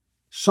left.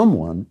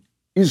 Someone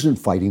isn't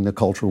fighting the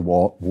culture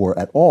war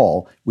at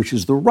all, which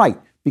is the right,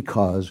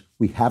 because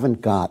we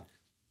haven't got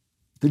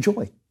the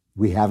joy.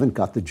 We haven't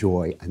got the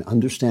joy and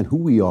understand who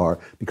we are,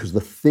 because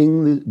the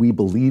thing that we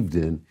believed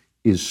in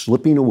is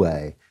slipping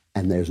away,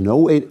 and there's no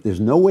way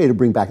to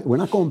bring back. We're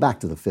not going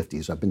back to the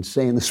 50s. I've been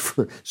saying this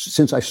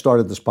since I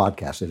started this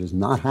podcast. It is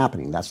not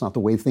happening. That's not the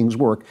way things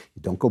work.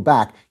 You don't go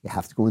back. You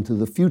have to go into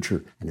the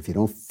future. And if you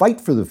don't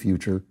fight for the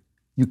future,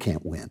 you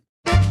can't win.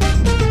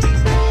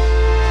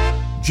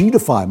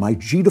 G-Defy, my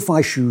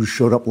G-Defy shoes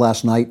showed up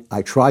last night.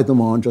 I tried them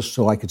on just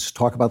so I could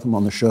talk about them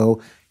on the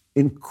show.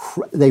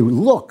 They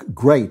look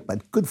great,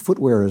 but good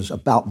footwear is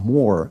about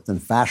more than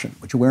fashion.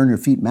 What you wear on your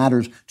feet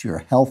matters to your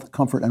health,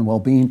 comfort, and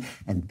well-being,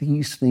 and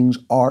these things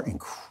are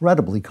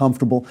incredibly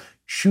comfortable.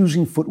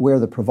 Choosing footwear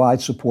that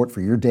provides support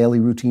for your daily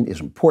routine is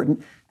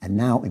important, and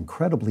now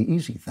incredibly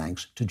easy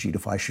thanks to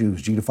G-Defy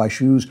shoes. G-Defy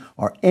shoes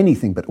are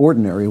anything but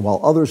ordinary. While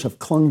others have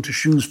clung to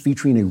shoes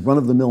featuring a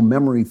run-of-the-mill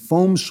memory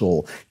foam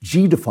sole,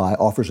 G-Defy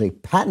offers a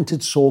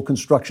patented sole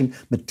construction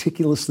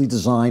meticulously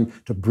designed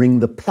to bring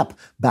the pep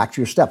back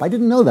to your step. I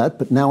didn't know that,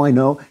 but now I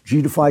know.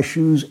 G-Defy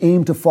shoes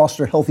aim to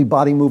foster healthy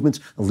body movements,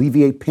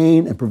 alleviate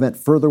pain, and prevent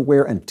further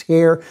wear and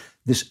tear.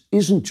 This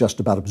isn't just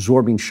about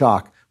absorbing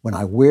shock. When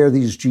I wear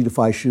these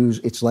G-Defy shoes,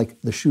 it's like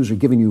the shoes are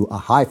giving you a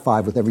high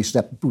five with every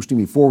step, boosting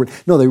me forward.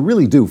 No, they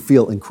really do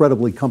feel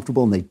incredibly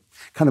comfortable, and they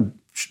kind of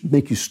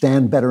make you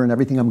stand better and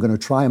everything. I'm going to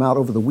try them out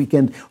over the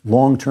weekend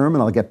long term,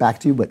 and I'll get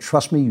back to you. But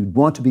trust me, you'd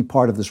want to be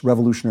part of this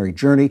revolutionary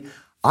journey.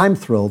 I'm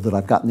thrilled that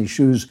I've gotten these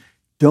shoes.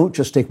 Don't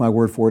just take my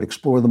word for it.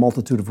 Explore the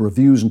multitude of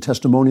reviews and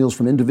testimonials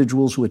from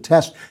individuals who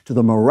attest to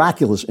the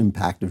miraculous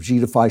impact of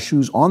G-Defy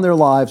shoes on their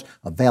lives,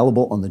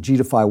 available on the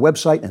G-Defy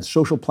website and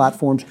social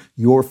platforms.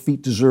 Your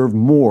feet deserve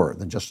more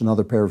than just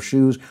another pair of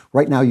shoes.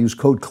 Right now, use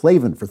code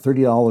CLAVEN for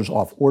 $30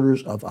 off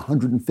orders of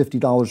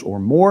 $150 or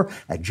more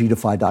at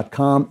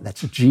gdefy.com.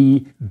 That's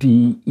GDEFY.com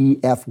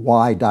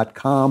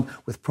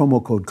with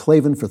promo code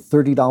CLAVEN for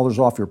 $30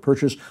 off your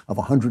purchase of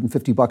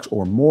 $150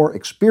 or more.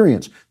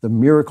 Experience the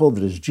miracle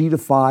that is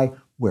G-Defy,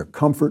 where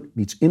comfort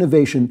meets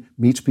innovation,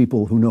 meets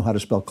people who know how to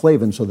spell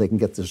Klavan so they can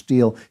get this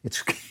deal.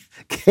 It's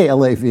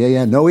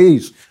Klavan, no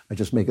E's. I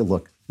just make it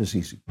look this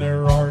easy.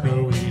 There are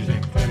no E's in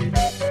Klavan.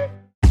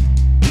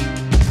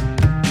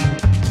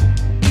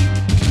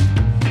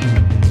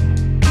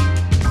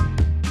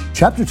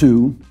 Chapter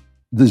 2,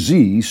 the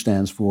Z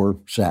stands for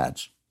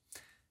SADS.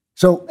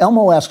 So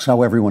Elmo asks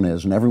how everyone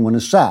is, and everyone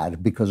is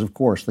sad because, of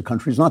course, the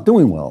country's not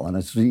doing well.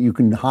 And you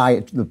can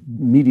hide, the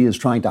media is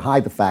trying to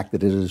hide the fact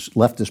that it is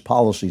leftist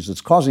policies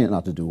that's causing it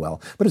not to do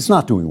well, but it's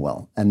not doing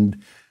well.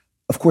 And,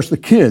 of course, the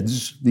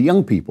kids, the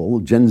young people,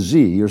 Gen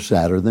Z, are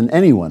sadder than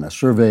anyone. A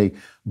survey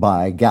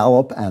by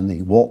Gallup and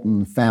the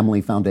Walton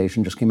Family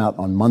Foundation just came out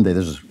on Monday.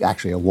 This is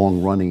actually a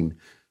long-running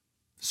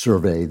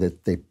survey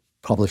that they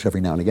publish every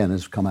now and again.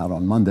 It's come out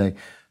on Monday.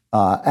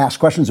 Asked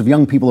questions of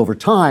young people over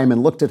time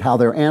and looked at how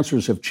their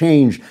answers have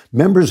changed.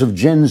 Members of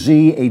Gen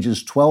Z,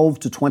 ages 12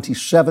 to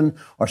 27,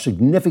 are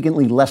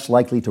significantly less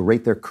likely to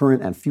rate their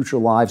current and future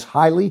lives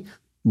highly,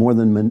 more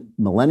than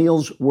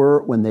millennials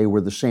were when they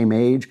were the same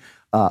age.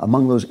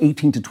 Among those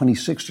 18 to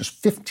 26,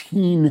 just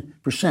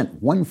 15%,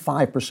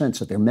 15%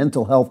 said their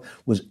mental health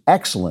was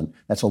excellent.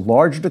 That's a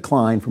large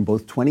decline from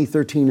both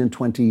 2013 and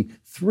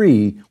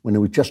 2023, when it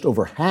was just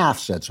over half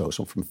said so.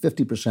 So from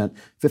 50%,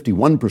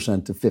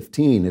 51% to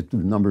 15%, the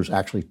numbers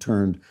actually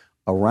turned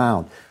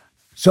around.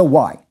 So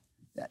why?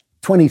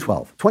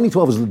 2012.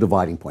 2012 is the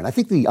dividing point. I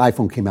think the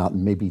iPhone came out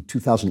in maybe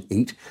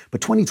 2008, but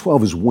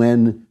 2012 is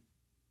when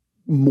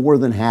more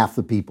than half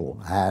the people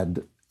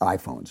had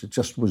iPhones. It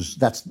just was,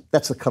 that's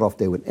the cutoff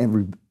day when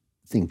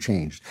thing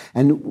changed.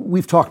 And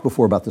we've talked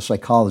before about the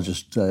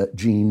psychologist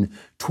Jean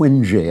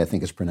Twenge, I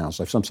think it's pronounced.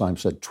 I've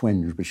sometimes said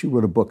Twenge, but she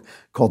wrote a book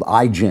called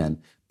iGen,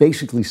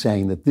 basically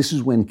saying that this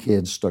is when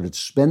kids started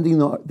spending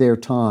their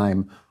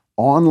time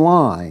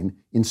online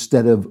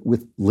instead of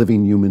with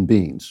living human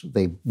beings.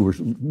 They were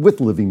with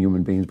living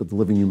human beings, but the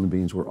living human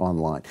beings were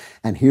online.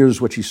 And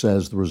here's what she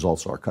says the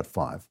results are, cut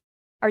 5.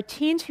 Are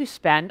teens who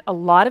spend a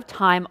lot of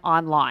time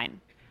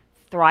online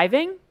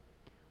thriving,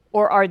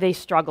 or are they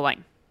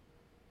struggling?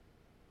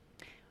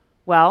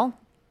 Well,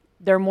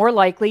 they're more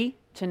likely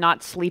to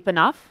not sleep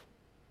enough.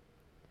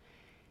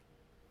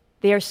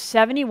 They are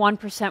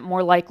 71%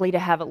 more likely to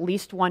have at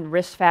least one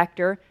risk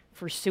factor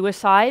for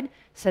suicide,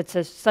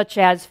 such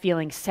as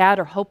feeling sad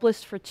or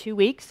hopeless for 2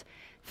 weeks,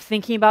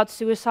 thinking about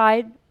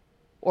suicide,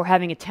 or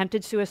having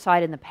attempted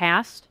suicide in the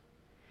past.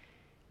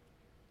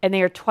 And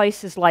they are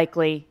twice as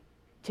likely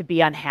to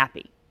be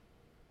unhappy.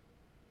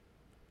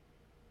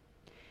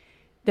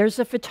 There's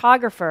a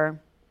photographer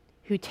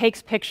who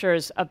takes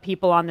pictures of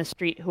people on the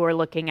street who are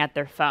looking at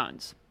their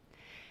phones.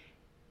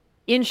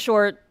 In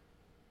short,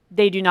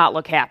 they do not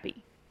look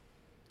happy.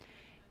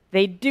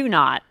 They do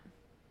not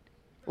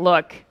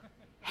look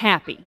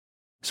happy.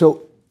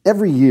 So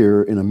every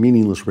year in a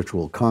meaningless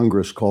ritual,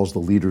 Congress calls the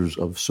leaders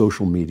of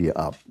social media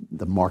up,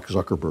 the Mark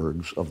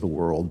Zuckerbergs of the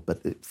world,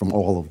 but from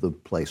all of the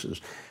places,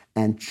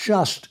 and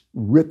just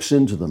rips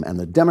into them. And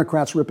the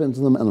Democrats rip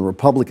into them, and the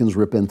Republicans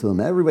rip into them.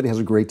 Everybody has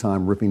a great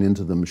time ripping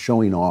into them,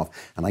 showing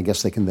off. And I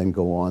guess they can then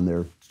go on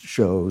their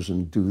shows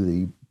and do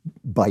the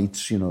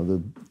bites,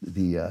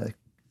 the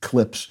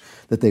clips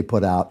that they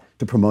put out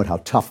to promote how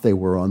tough they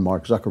were on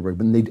Mark Zuckerberg.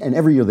 And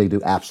every year they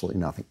do absolutely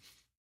nothing.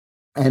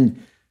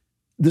 And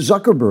the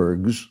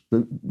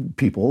Zuckerberg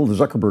people,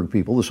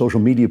 the social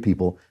media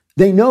people,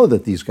 they know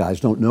that these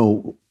guys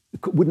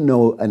wouldn't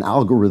know an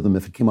algorithm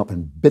if it came up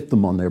and bit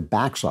them on their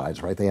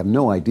backsides, right? They have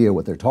no idea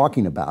what they're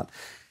talking about.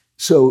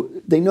 So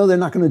they know they're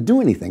not going to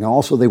do anything.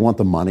 Also, they want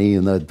the money,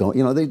 and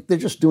they're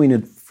just doing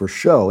it for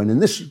show. And in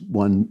this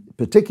one in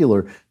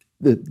particular,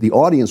 the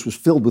audience was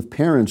filled with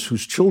parents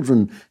whose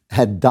children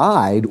had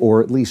died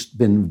or at least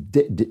been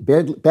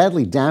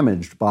badly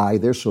damaged by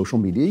their social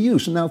media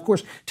use. And now, of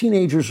course,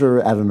 teenagers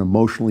are at an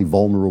emotionally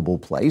vulnerable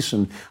place.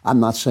 And I'm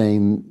not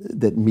saying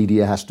that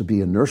media has to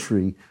be a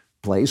nursery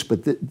place,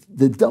 but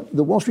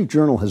the Wall Street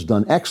Journal has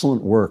done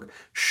excellent work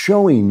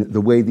showing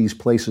the way these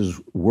places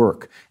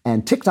work.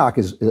 And TikTok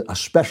is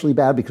especially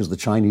bad because the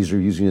Chinese are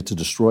using it to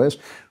destroy us.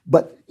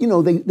 But,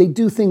 they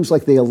do things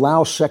like they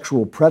allow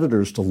sexual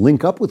predators to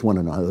link up with one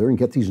another and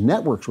get these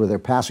networks where they're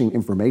passing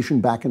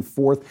information back and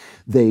forth.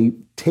 They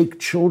take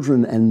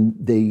children and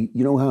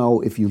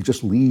how if you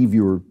just leave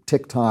your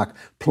TikTok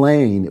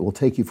playing, it will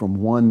take you from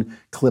one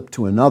clip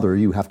to another.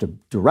 You have to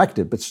direct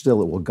it, but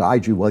still it will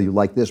guide you. Well, you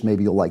like this,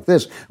 maybe you'll like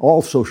this.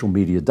 All social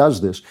media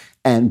does this.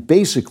 And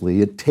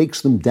basically it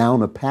takes them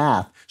down a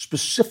path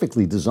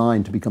specifically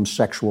designed to become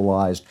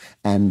sexualized.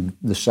 And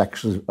the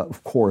sex,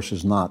 of course,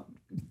 is not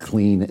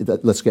clean.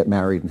 Let's get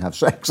married and have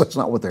sex. That's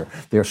not what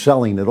they're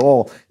selling at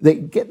all. There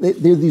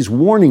are these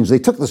warnings. They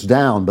took this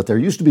down, but there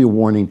used to be a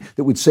warning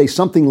that would say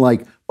something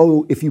like,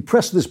 "Oh, if you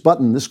press this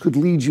button, this could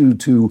lead you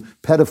to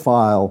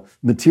pedophile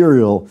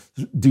material.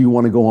 Do you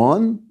want to go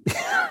on?"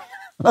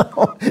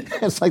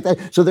 It's like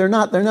that. So they're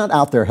not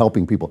out there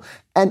helping people.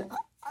 And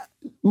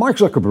Mark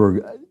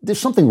Zuckerberg,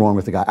 there's something wrong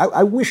with the guy.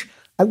 I wish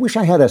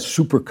I had a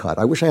supercut.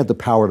 I wish I had the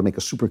power to make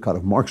a supercut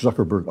of Mark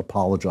Zuckerberg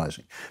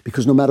apologizing.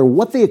 Because no matter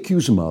what they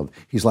accuse him of,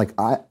 he's like,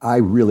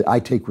 I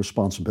take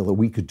responsibility.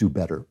 We could do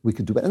better.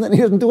 And then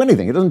he doesn't do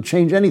anything. It doesn't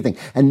change anything.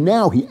 And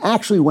now he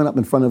actually went up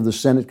in front of the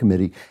Senate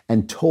committee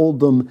and told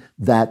them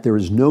that there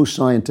is no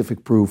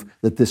scientific proof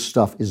that this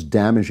stuff is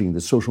damaging,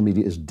 that social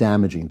media is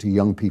damaging to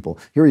young people.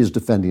 Here he is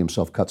defending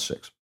himself, cut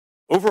 6.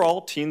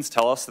 Overall, teens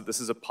tell us that this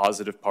is a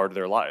positive part of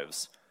their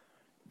lives.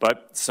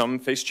 But some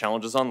face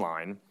challenges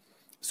online.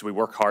 So we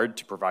work hard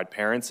to provide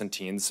parents and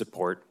teens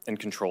support and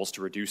controls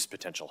to reduce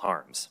potential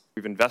harms.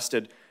 We've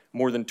invested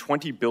more than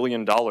 $20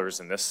 billion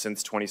in this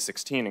since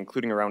 2016,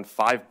 including around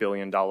 $5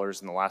 billion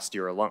in the last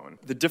year alone.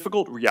 The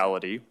difficult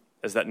reality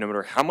is that no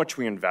matter how much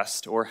we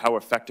invest or how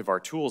effective our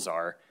tools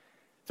are,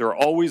 there's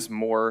always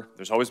more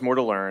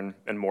to learn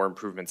and more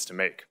improvements to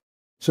make.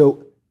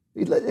 So,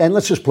 and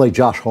let's just play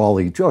Josh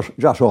Hawley. Josh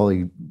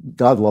Hawley,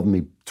 God love him,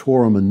 he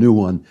tore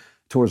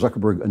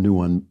Zuckerberg a new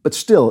one. But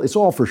still, it's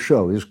all for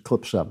show. Here's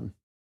clip 7.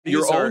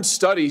 Your own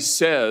study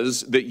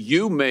says that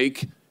you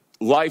make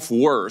life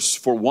worse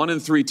for 1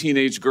 in 3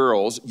 teenage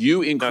girls.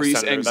 You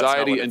increase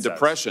anxiety and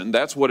depression.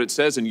 That's what it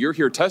says. And you're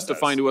here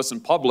testifying to us in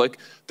public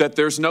that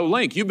there's no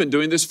link. You've been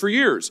doing this for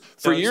years.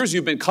 For years,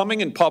 you've been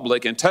coming in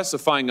public and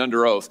testifying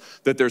under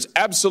oath that there's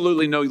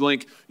absolutely no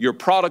link. Your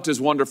product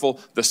is wonderful.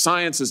 The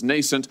science is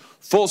nascent,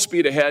 full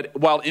speed ahead,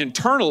 while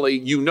internally,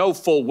 you know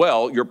full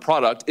well your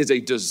product is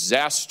a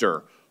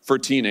disaster for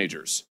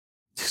teenagers.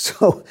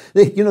 So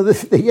they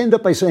end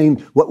up by saying,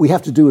 what we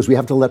have to do is we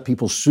have to let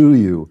people sue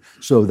you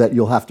so that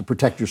you'll have to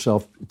protect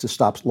yourself to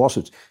stop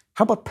lawsuits.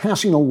 How about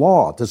passing a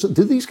law?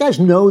 Do these guys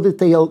know that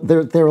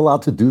they're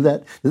allowed to do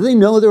that? Do they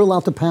know they're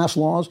allowed to pass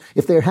laws?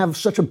 If they have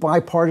such a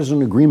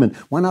bipartisan agreement,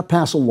 why not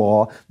pass a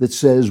law that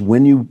says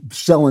when you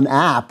sell an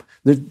app,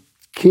 the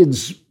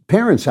kids'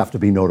 parents have to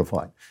be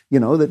notified?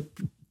 That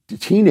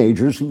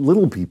teenagers,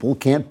 little people,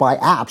 can't buy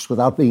apps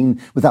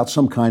without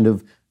some kind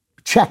of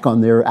check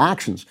on their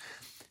actions.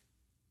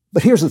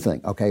 But here's the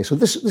thing, okay? So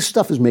this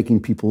stuff is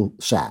making people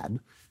sad,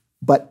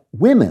 but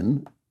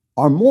women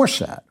are more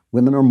sad.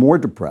 Women are more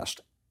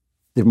depressed.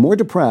 They're more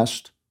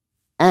depressed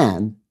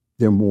and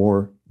they're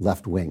more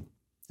left-wing.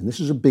 And this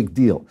is a big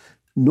deal.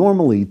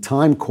 Normally,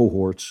 time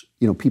cohorts,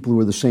 people who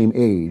are the same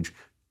age,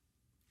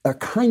 are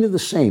kind of the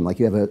same. Like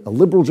you have a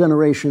liberal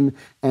generation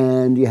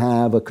and you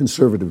have a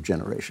conservative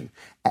generation,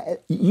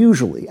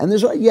 usually. And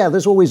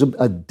there's always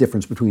a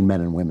difference between men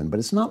and women, but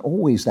it's not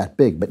always that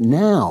big. But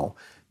now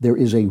there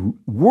is a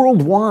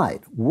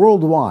worldwide,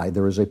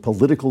 there is a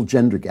political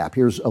gender gap.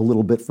 Here's a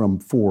little bit from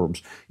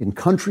Forbes. In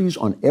countries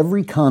on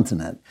every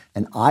continent,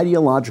 an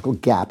ideological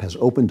gap has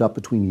opened up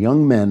between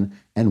young men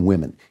and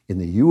women. In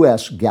the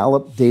U.S.,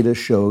 Gallup data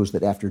shows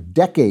that after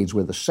decades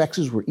where the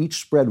sexes were each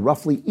spread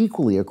roughly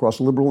equally across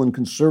liberal and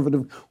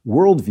conservative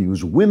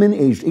worldviews, women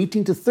aged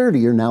 18 to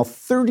 30 are now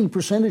 30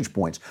 percentage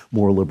points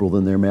more liberal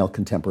than their male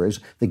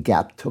contemporaries. The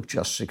gap took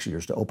just 6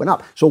 years to open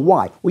up. So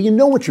why? Well, you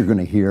know what you're going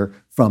to hear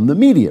from the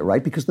media,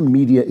 right? Because the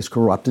media is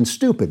corrupt and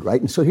stupid, right?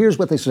 And so here's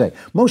what they say.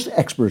 Most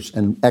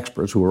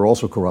experts who are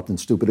also corrupt and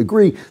stupid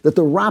agree that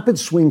the rapid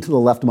swing to the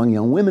left among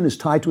young women is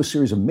tied to a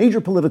series of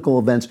major political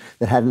events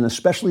that had an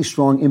especially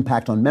strong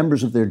impact on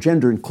members of their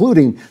gender,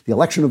 including the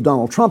election of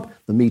Donald Trump,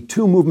 the Me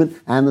Too movement,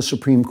 and the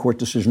Supreme Court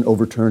decision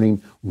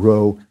overturning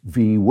Roe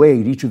v.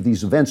 Wade. Each of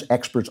these events,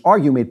 experts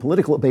argue, made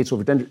political debates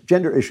over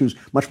gender issues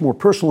much more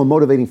personal and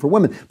motivating for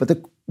women.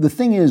 But the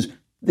thing is,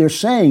 they're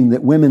saying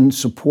that women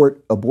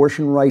support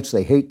abortion rights,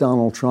 they hate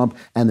Donald Trump,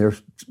 and they're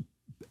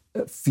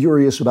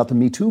furious about the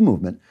Me Too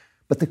movement.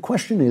 But the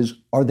question is,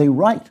 are they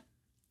right?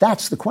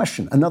 That's the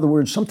question. In other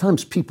words,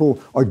 sometimes people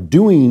are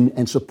doing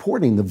and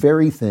supporting the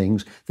very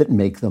things that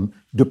make them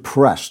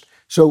depressed.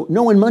 So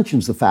no one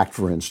mentions the fact,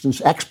 for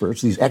instance,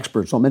 these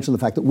experts don't mention the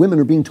fact that women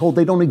are being told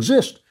they don't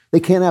exist. They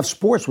can't have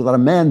sports without a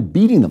man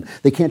beating them.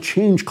 They can't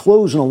change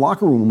clothes in a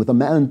locker room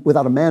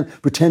without a man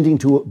pretending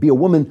to be a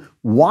woman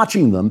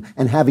watching them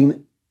and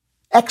having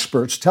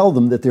experts tell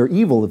them that they're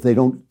evil if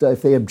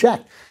they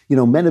object.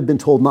 Men have been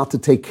told not to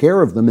take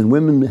care of them, and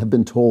women have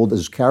been told,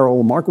 as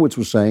Carol Markowitz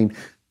was saying,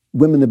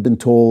 women have been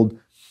told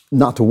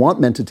not to want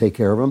men to take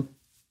care of them.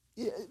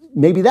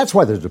 Maybe that's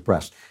why they're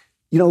depressed.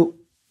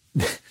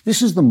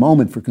 This is the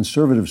moment for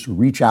conservatives to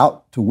reach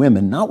out to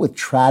women, not with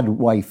trad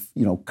wife,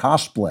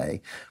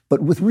 cosplay,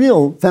 but with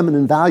real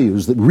feminine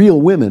values that real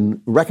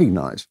women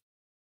recognize.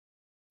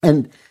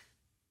 And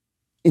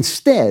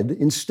Instead,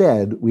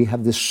 we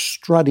have this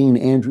strutting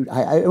Andrew.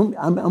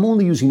 I'm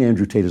only using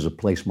Andrew Tate as a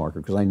place marker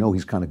because I know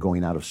he's kind of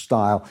going out of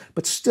style.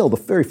 But still, the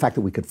very fact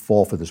that we could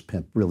fall for this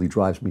pimp really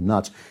drives me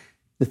nuts.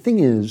 The thing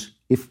is,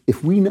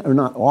 if we are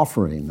not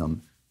offering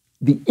them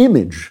the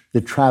image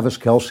that Travis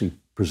Kelce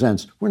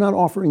presents, we're not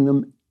offering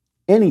them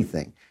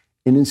anything.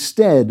 And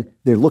instead,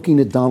 they're looking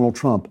at Donald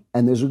Trump,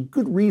 and there's a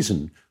good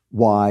reason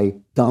why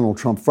Donald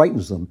Trump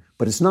frightens them,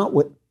 but it's not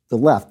what the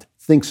left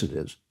thinks it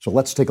is. So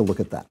let's take a look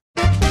at that.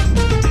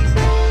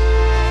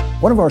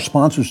 One of our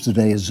sponsors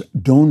today is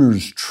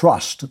Donors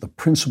Trust, the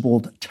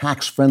principled,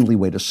 tax-friendly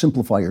way to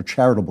simplify your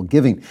charitable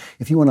giving.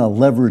 If you want to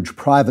leverage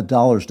private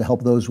dollars to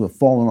help those who have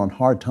fallen on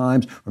hard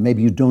times, or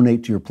maybe you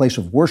donate to your place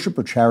of worship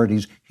or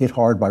charities hit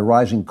hard by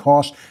rising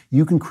costs,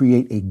 you can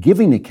create a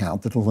giving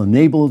account that will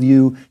enable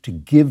you to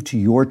give to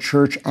your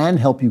church and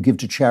help you give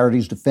to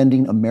charities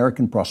defending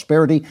American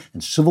prosperity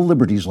and civil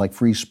liberties like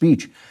free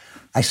speech.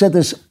 I said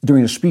this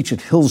during a speech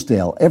at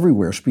Hillsdale.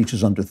 Everywhere speech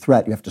is under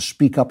threat. You have to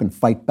speak up and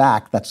fight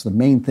back. That's the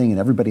main thing, and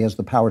everybody has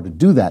the power to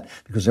do that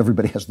because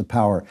everybody has the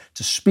power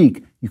to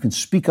speak. You can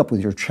speak up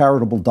with your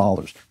charitable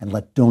dollars and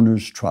let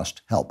Donors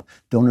Trust help.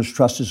 Donors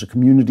Trust is a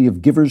community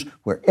of givers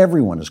where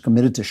everyone is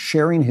committed to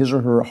sharing his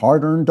or her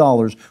hard-earned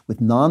dollars with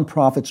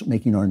nonprofits,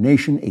 making our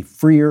nation a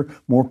freer,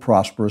 more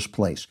prosperous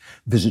place.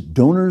 Visit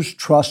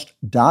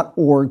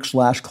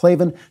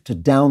donorstrust.org/Klavan to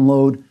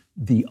download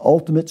The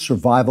Ultimate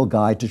Survival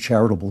Guide to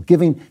Charitable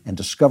Giving and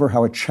discover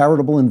how a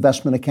charitable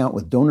investment account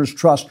with Donors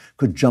Trust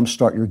could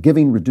jumpstart your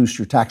giving, reduce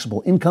your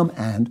taxable income,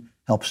 and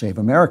help save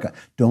America.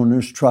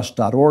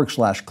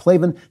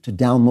 DonorsTrust.org/Klavan to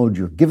download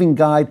your giving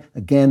guide.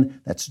 Again,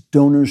 that's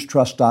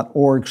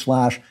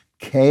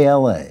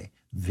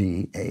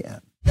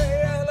DonorsTrust.org/KLAVAN.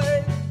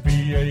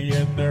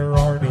 KLAVAN, there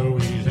are no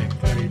E's in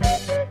Klavan.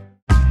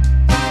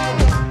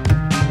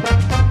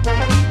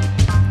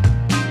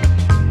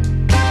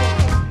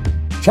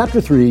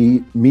 Chapter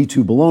 3, Me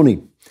Too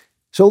Baloney.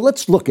 So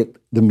let's look at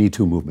the Me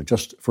Too movement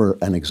just for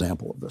an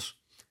example of this.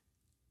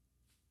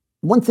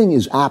 One thing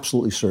is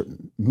absolutely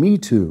certain. Me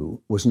Too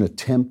was an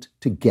attempt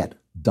to get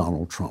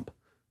Donald Trump.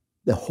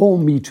 The whole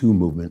Me Too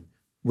movement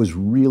was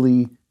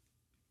really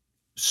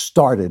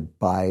started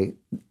by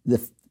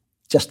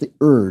just the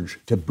urge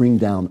to bring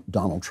down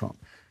Donald Trump.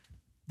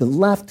 The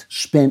left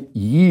spent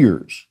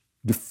years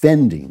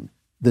defending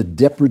the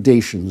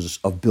depredations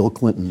of Bill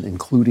Clinton,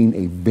 including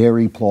a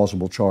very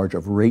plausible charge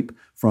of rape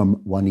from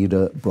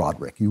Juanita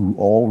Broaddrick. You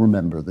all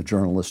remember the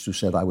journalist who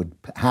said, I would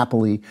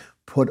happily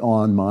put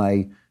on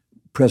my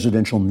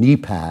presidential knee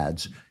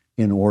pads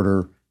in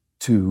order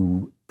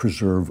to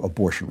preserve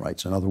abortion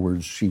rights. In other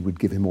words, she would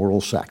give him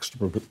oral sex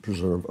to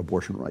preserve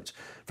abortion rights,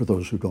 for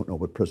those who don't know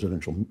what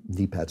presidential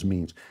knee pads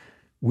means.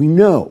 We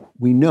know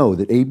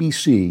that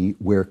ABC,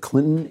 where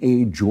Clinton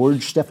aide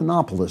George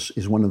Stephanopoulos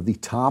is one of the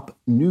top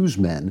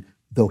newsmen,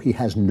 though he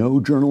has no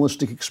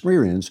journalistic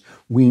experience,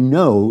 we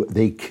know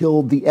they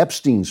killed the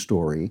Epstein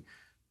story.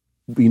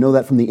 We know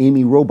that from the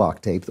Amy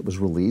Robach tape that was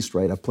released,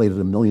 right? I've played it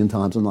a million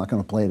times. I'm not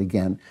going to play it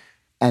again.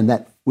 And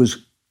that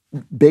was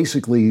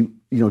basically,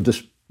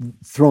 just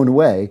thrown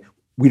away.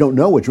 We don't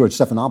know what George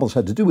Stephanopoulos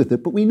had to do with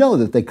it, but we know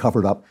that they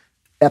covered up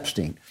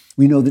Epstein.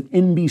 We know that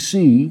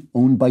NBC,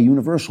 owned by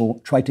Universal,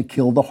 tried to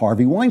kill the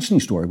Harvey Weinstein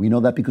story. We know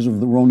that because of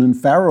the Ronan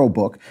Farrow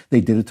book. They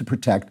did it to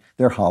protect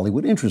their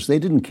Hollywood interests. They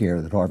didn't care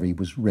that Harvey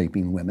was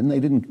raping women. They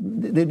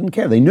didn't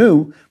care. They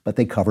knew, but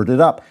they covered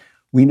it up.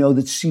 We know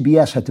that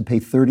CBS had to pay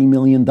 $30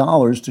 million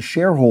to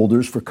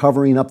shareholders for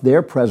covering up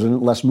their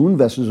president, Les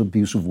Moonves's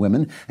abuse of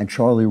women, and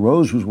Charlie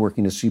Rose was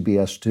working at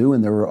CBS too,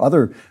 and there were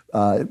other,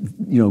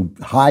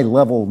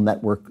 high-level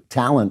network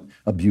talent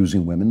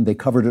abusing women. They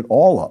covered it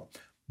all up.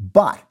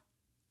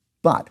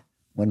 But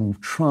when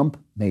Trump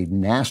made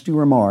nasty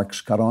remarks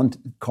caught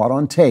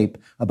on tape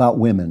about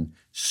women,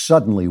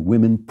 suddenly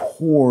women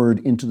poured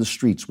into the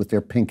streets with their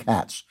pink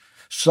hats.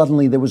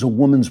 Suddenly there was a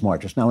women's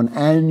march. It's now an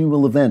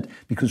annual event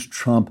because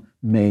Trump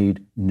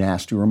made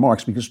nasty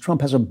remarks, because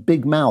Trump has a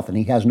big mouth and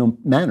he has no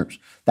manners.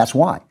 That's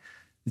why.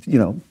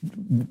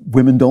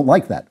 Women don't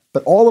like that.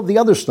 But all of the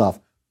other stuff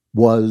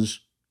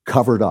was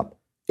covered up.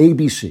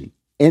 ABC,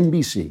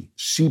 NBC,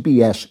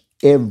 CBS,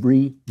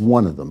 every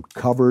one of them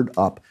covered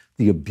up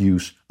the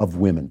abuse of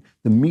women.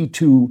 The Me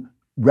Too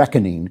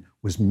reckoning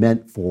was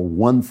meant for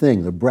one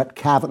thing,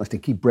 to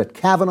keep Brett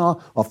Kavanaugh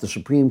off the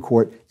Supreme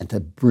Court and to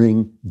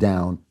bring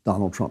down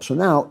Donald Trump. So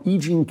now E.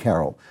 Jean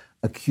Carroll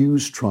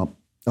accused Trump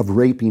of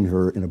raping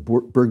her in a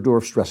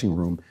Bergdorf's dressing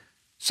room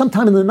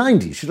sometime in the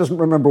 90s. She doesn't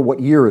remember what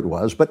year it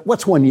was, but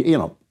what's one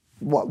year,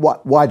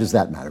 why does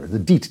that matter? The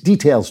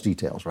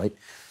details, right?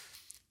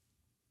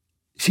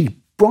 She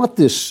brought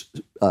this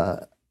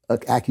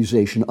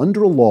accusation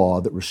under a law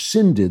that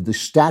rescinded the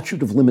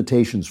statute of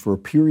limitations for a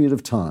period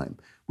of time,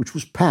 which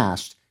was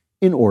passed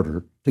in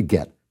order to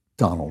get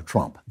Donald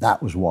Trump.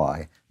 That was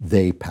why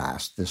they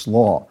passed this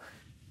law.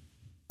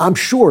 I'm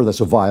sure that's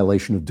a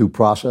violation of due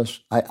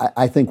process.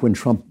 I think when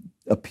Trump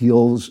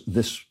appeals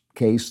this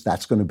case,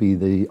 that's going to be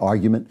the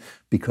argument,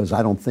 because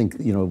I don't think,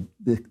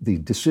 the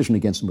decision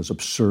against him was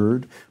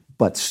absurd,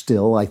 but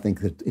still, I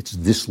think that it's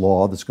this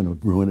law that's going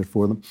to ruin it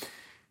for them.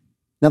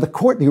 Now,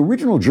 the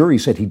original jury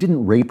said he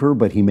didn't rape her,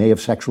 but he may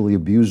have sexually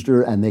abused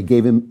her, and they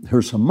gave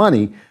her some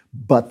money.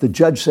 But the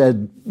judge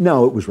said,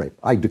 no, it was rape.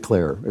 I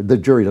declare, the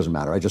jury doesn't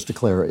matter. I just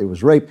declare it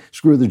was rape.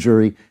 Screw the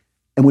jury.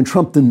 And when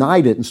Trump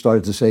denied it and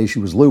started to say she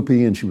was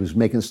loopy and she was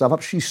making stuff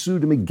up, she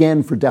sued him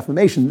again for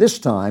defamation, this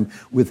time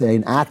with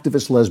an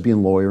activist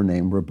lesbian lawyer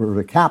named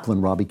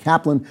Robbie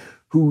Kaplan,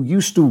 who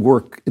used to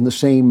work in the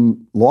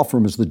same law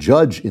firm as the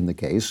judge in the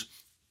case.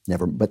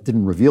 But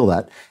didn't reveal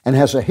that, and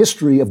has a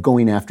history of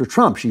going after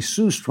Trump. She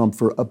sues Trump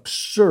for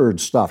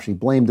absurd stuff. She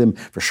blamed him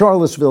for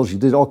Charlottesville. She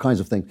did all kinds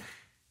of things.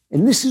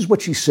 And this is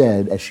what she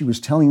said as she was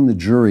telling the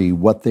jury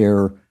what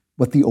the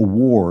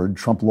award,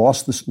 Trump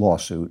lost this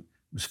lawsuit,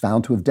 was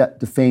found to have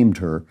defamed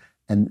her,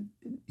 and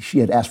she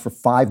had asked for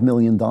 $5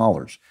 million.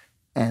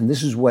 And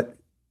this is what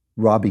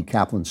Robbie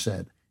Kaplan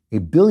said. A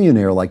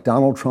billionaire like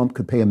Donald Trump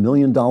could pay $1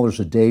 million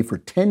a day for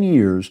 10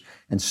 years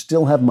and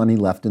still have money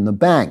left in the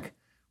bank.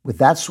 With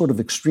that sort of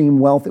extreme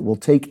wealth, it will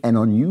take an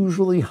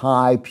unusually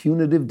high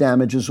punitive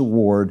damages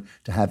award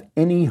to have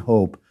any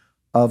hope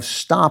of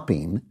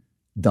stopping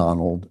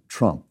Donald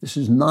Trump. This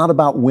is not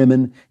about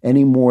women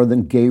any more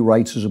than gay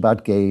rights is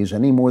about gays,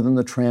 any more than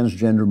the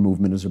transgender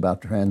movement is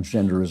about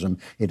transgenderism.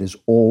 It is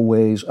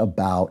always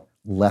about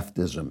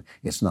leftism.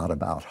 It's not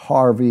about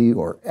Harvey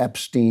or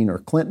Epstein or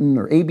Clinton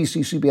or ABC,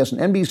 CBS,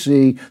 and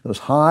NBC, those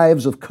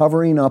hives of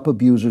covering up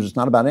abusers. It's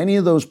not about any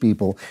of those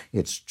people.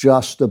 It's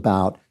just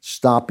about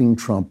stopping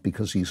Trump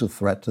because he's a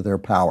threat to their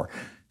power.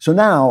 So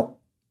now,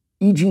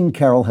 E. Jean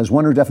Carroll has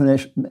won her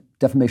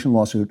defamation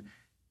lawsuit,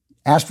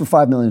 asked for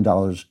 $5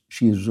 million.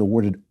 She is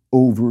awarded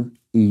over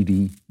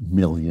 $80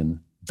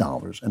 million.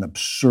 An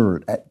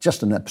absurd,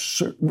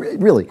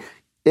 really.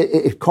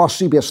 It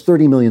cost CBS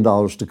 $30 million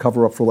to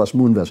cover up for Les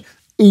Moonves,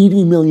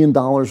 $80 million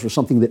for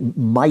something that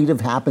might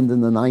have happened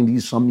in the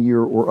 90s some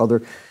year or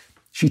other.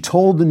 She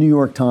told the New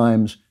York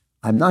Times,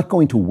 I'm not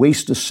going to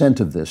waste a cent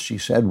of this. She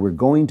said, we're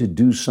going to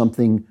do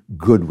something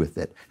good with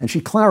it. And she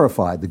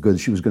clarified the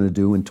good she was going to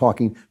do in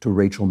talking to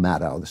Rachel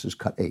Maddow. This is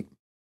cut 8.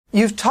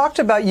 You've talked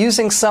about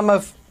using some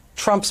of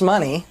Trump's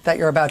money that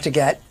you're about to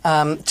get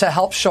to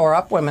help shore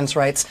up women's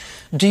rights.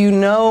 Do you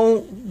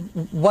know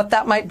what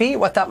that might be,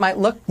 what that might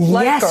look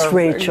like? Yes,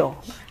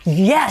 Rachel.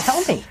 Yes.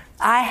 Tell me.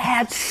 I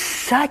had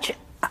such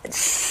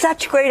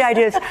great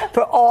ideas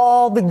for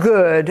all the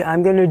good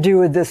I'm going to do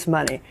with this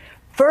money.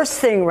 First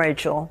thing,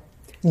 Rachel,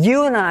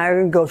 you and I are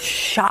going to go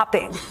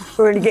shopping.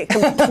 We're going to get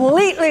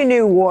completely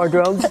new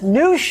wardrobes,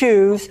 new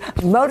shoes,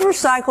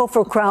 motorcycle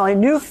for Crowley,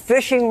 new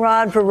fishing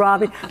rod for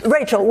Robbie.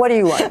 Rachel, what do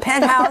you want?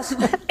 Penthouse?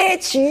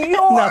 It's yours,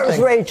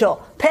 Nothing.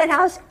 Rachel.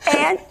 Penthouse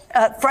and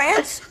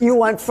France? You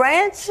want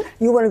France?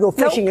 You want to go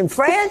fishing in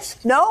France?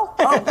 No?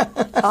 Oh,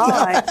 all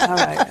right,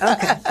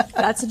 okay.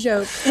 That's a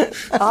joke.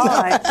 All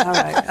right,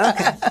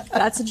 okay.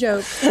 That's a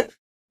joke.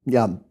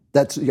 Yeah.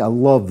 I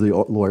love the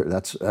lawyer.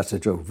 That's a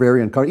joke.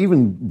 Very uncomfortable.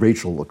 Even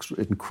Rachel looks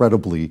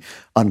incredibly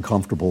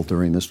uncomfortable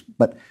during this.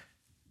 But,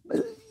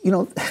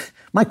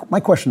 my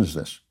question is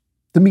this.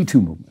 The Me Too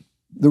movement,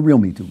 the real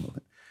Me Too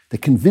movement,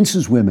 that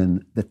convinces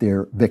women that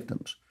they're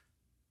victims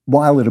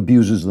while it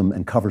abuses them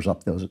and covers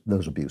up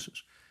those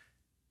abuses.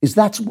 Is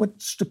that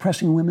what's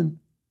depressing women?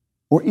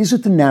 Or is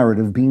it the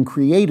narrative being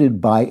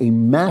created by a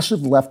massive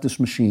leftist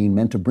machine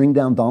meant to bring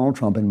down Donald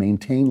Trump and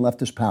maintain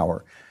leftist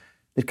power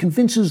that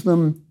convinces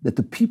them that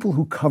the people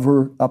who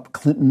cover up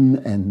Clinton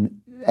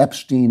and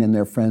Epstein and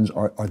their friends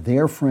are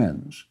their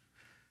friends,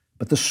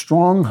 but the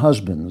strong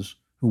husbands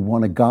who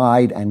want to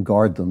guide and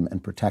guard them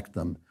and protect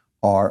them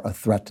are a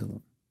threat to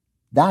them?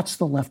 That's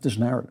the leftist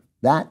narrative.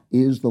 That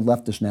is the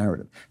leftist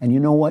narrative. And you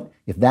know what?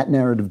 If that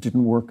narrative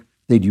didn't work,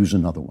 they'd use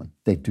another one.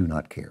 They do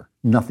not care.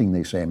 Nothing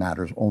they say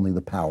matters. Only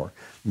the power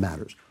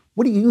matters.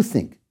 What do you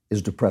think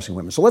is depressing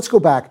women? So let's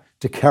go back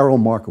to Carol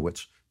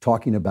Markowitz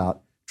talking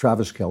about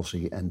Travis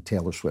Kelce and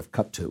Taylor Swift.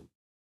 Cut 2.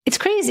 It's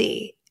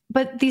crazy,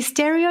 but these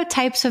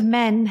stereotypes of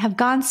men have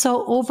gone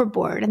so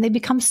overboard and they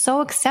become so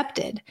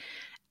accepted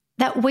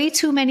that way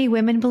too many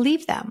women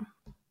believe them.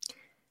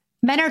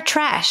 Men are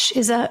trash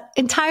is an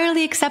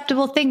entirely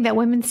acceptable thing that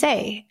women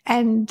say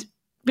and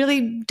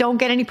really don't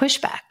get any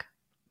pushback.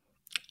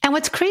 And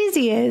what's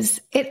crazy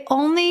is it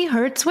only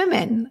hurts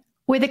women.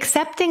 With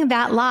accepting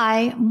that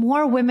lie,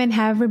 more women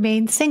have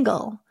remained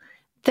single.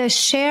 The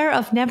share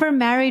of never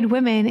married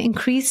women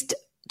increased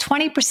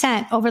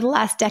 20% over the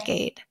last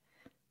decade.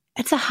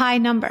 It's a high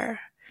number.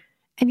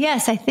 And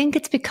yes, I think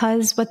it's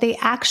because what they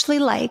actually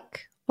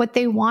like, what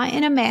they want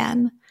in a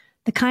man,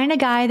 the kind of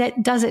guy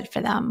that does it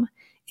for them,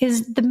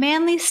 is the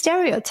manly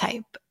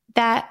stereotype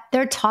that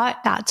they're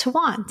taught not to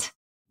want.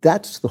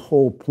 That's the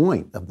whole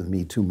point of the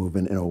Me Too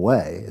movement in a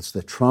way. It's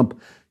that Trump,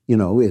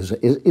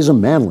 is a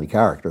manly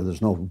character.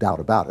 There's no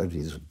doubt about it.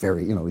 He's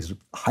very, he's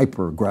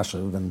hyper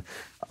aggressive and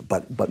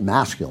but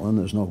masculine.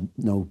 There's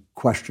no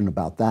question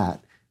about that.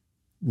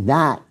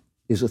 That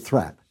is a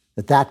threat.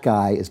 That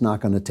guy is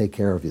not going to take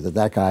care of you.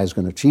 That guy is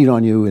going to cheat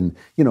on you. And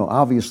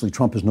obviously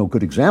Trump is no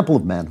good example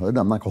of manhood.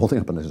 I'm not holding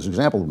up his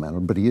example of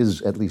manhood, but he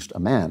is at least a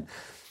man.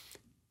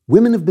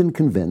 Women have been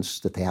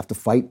convinced that they have to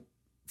fight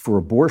for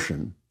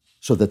abortion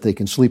so that they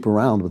can sleep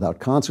around without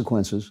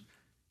consequences,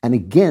 and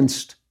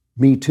against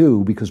Me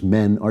Too because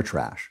men are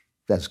trash.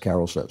 As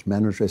Carol says,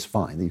 men are trash. It's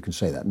fine that you can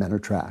say that. Men are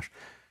trash.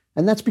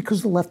 And that's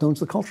because the left owns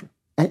the culture.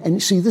 And you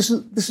see, this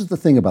is the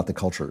thing about the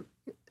culture.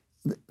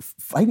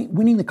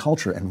 Winning the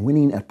culture and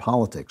winning at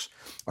politics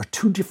are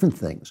two different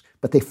things,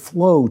 but they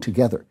flow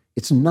together.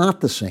 It's not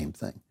the same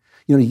thing.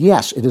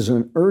 Yes, it is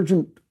an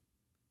urgent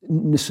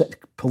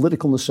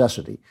political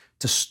necessity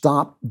to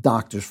stop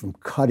doctors from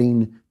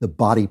cutting the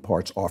body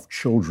parts off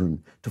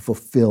children to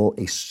fulfill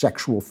a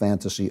sexual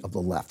fantasy of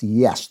the left.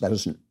 Yes, that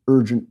is an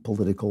urgent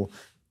political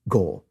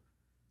goal.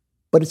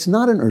 But it's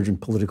not an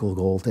urgent political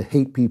goal to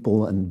hate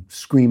people and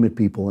scream at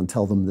people and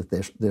tell them that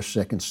they're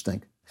sick and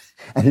stink.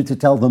 And to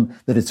tell them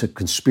that it's a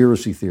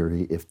conspiracy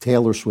theory if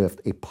Taylor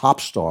Swift, a pop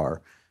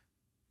star,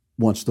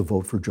 wants to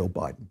vote for Joe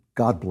Biden.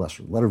 God bless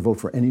her. Let her vote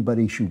for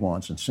anybody she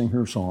wants and sing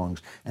her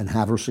songs and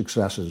have her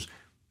successes.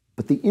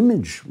 But the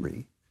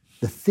imagery,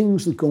 the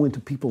things that go into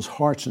people's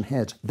hearts and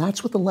heads,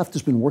 that's what the left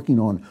has been working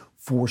on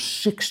for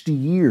 60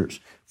 years.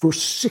 For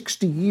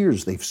 60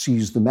 years, they've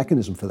seized the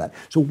mechanism for that.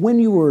 So when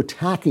you are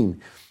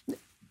attacking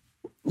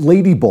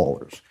lady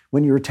ballers,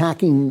 when you're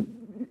attacking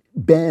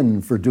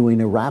Ben for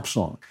doing a rap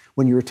song,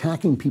 when you're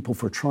attacking people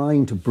for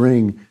trying to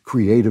bring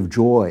creative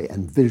joy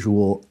and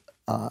visual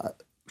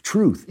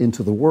truth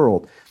into the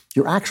world,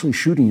 you're actually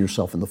shooting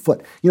yourself in the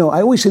foot. I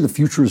always say the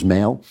future is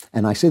male,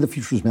 and I say the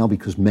future is male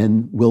because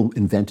men will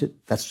invent it.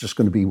 That's just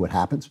going to be what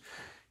happens.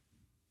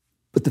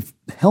 But the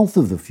health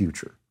of the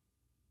future,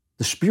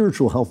 the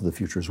spiritual health of the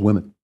future is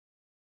women.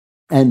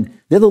 And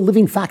they're the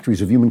living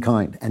factories of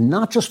humankind, and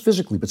not just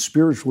physically, but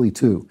spiritually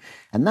too.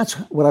 And that's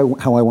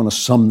how I want to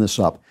sum this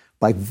up,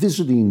 by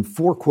visiting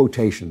 4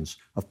 quotations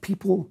of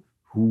people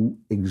who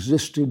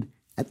existed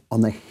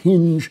on the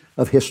hinge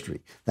of history,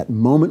 that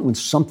moment when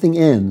something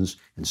ends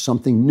and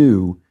something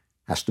new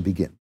has to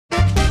begin.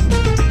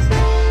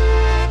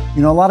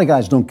 You know, a lot of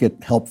guys don't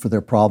get help for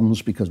their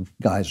problems because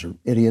guys are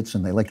idiots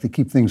and they like to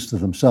keep things to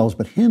themselves.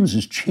 But Hims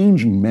is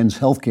changing men's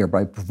healthcare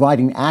by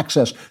providing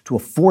access to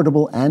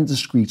affordable and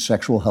discreet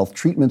sexual health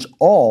treatments,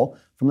 all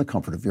from the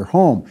comfort of your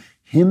home.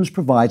 Hims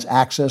provides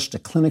access to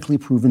clinically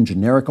proven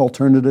generic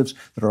alternatives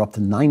that are up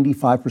to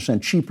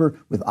 95% cheaper,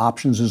 with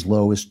options as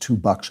low as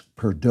 $2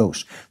 per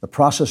dose. The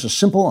process is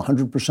simple,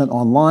 100%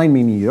 online,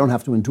 meaning you don't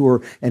have to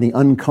endure any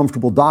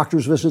uncomfortable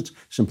doctor's visits.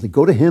 Simply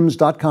go to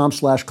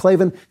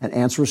hims.com/Klavan and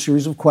answer a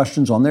series of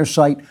questions on their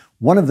site.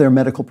 One of their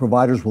medical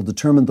providers will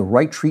determine the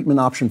right treatment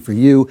option for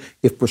you.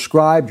 If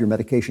prescribed, your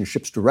medication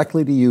ships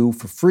directly to you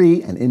for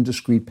free and in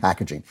discreet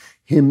packaging.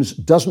 Hims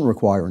doesn't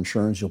require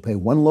insurance. You'll pay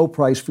one low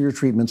price for your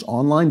treatments,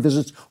 online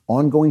visits,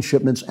 ongoing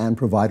shipments, and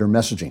provider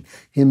messaging.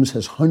 Hims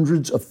has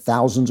hundreds of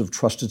thousands of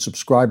trusted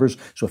subscribers.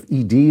 So if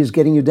ED is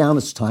getting you down,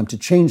 it's time to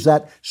change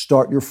that.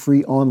 Start your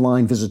free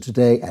online visit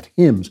today at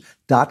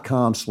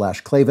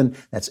hims.com/Klavan.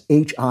 That's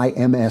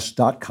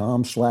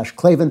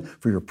HIMS.com/Klavan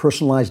for your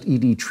personalized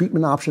ED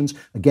treatment options.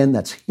 Again,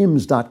 that's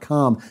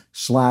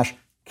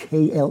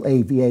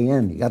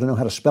hims.com/KLAVAN. You got to know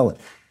how to spell it.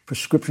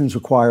 Prescriptions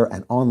require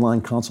an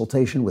online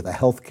consultation with a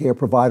healthcare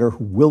provider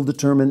who will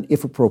determine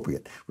if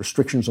appropriate.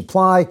 Restrictions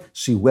apply.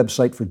 See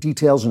website for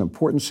details and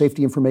important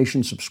safety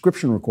information.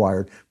 Subscription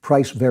required.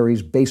 Price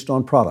varies based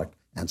on product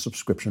and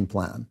subscription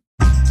plan.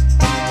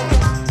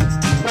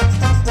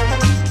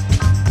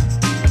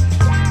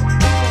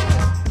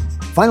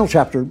 Final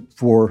chapter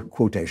for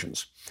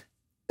quotations.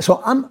 So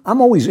I'm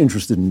always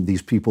interested in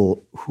these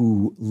people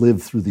who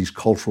live through these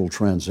cultural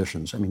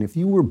transitions. I mean, if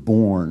you were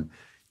born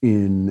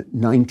in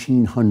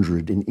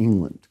 1900 in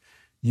England,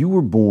 you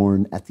were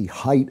born at the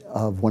height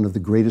of one of the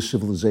greatest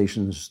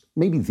civilizations,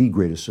 maybe the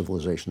greatest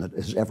civilization that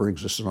has ever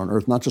existed on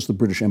Earth, not just the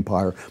British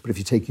Empire, but if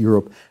you take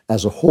Europe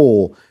as a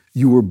whole.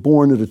 You were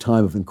born at a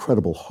time of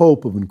incredible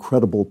hope, of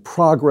incredible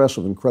progress,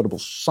 of incredible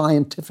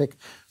scientific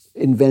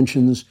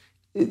inventions.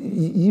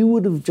 You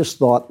would have just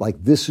thought,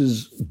 like, this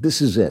is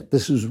it.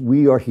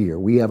 We are here.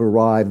 We have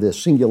arrived. The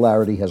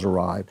singularity has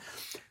arrived.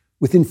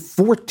 Within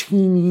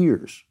 14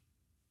 years,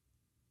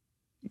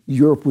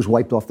 Europe was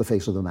wiped off the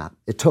face of the map.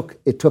 It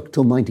took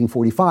till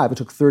 1945. It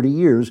took 30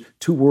 years,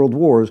 2 world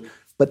wars,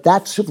 but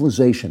that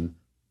civilization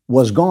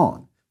was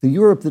gone. The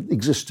Europe that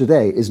exists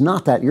today is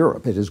not that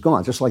Europe. It is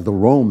gone, just like the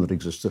Rome that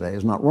exists today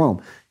is not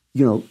Rome.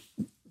 You know,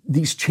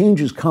 these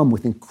changes come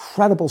with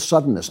incredible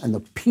suddenness, and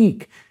the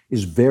peak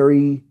is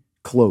very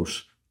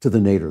close to the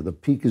nadir. The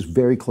peak is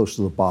very close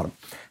to the bottom.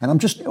 And I'm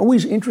just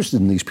always interested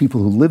in these people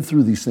who live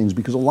through these things,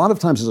 because a lot of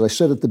times, as I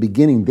said at the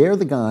beginning, they're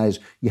the guys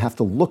you have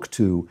to look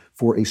to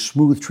for a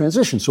smooth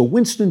transition. So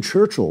Winston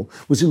Churchill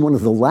was in one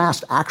of the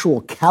last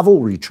actual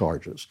cavalry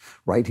charges,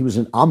 right? He was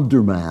an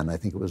Omdurman, I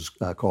think it was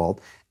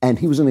called, and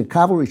he was in a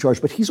cavalry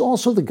charge, but he's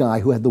also the guy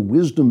who had the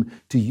wisdom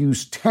to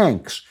use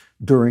tanks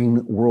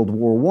during World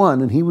War I,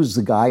 and he was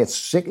the guy at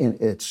 60 in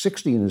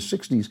his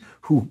 60s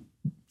who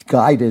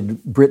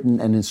guided Britain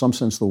and in some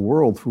sense the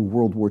world through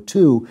World War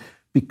II,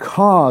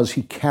 because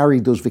he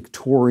carried those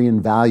Victorian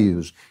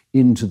values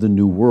into the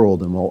new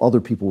world. And while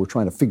other people were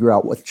trying to figure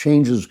out what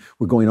changes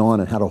were going on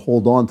and how to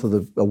hold on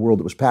to a world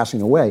that was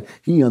passing away,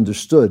 he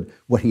understood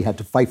what he had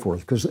to fight for.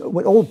 Because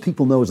what old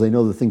people know is they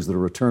know the things that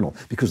are eternal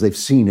because they've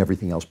seen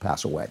everything else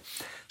pass away.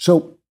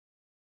 So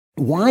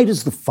why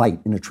does the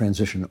fight in a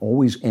transition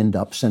always end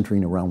up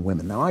centering around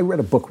women? Now, I read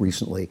a book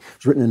recently. It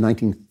was written in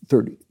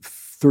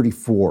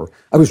 1934.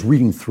 I was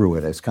reading through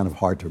it. It's kind of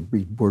hard to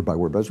read word by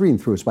word, but I was reading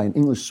through it. It's by an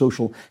English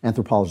social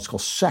anthropologist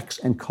called Sex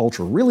and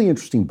Culture. Really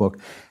interesting book.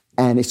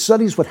 And it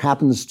studies what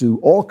happens to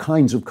all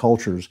kinds of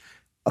cultures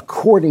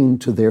according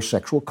to their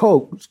sexual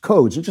codes.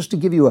 And just to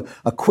give you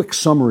a quick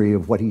summary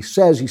of what he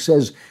says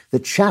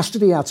that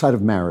chastity outside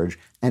of marriage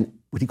and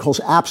what he calls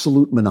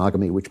absolute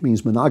monogamy, which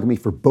means monogamy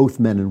for both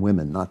men and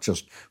women, not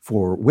just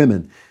for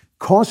women,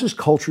 causes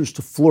cultures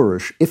to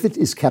flourish if it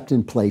is kept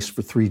in place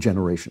for 3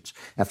 generations.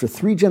 After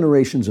 3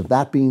 generations of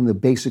that being the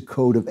basic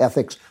code of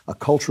ethics, a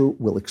culture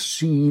will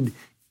exceed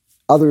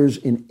others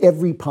in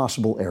every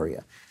possible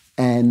area.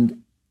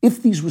 And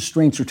if these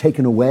restraints are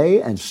taken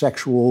away and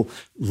sexual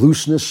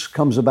looseness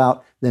comes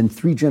about, then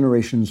 3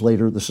 generations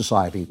later, the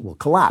society will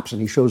collapse.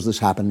 And he shows this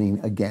happening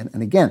again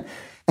and again.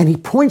 And he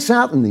points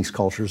out in these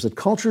cultures that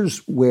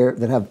cultures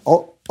that have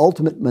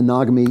ultimate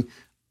monogamy,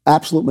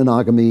 absolute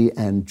monogamy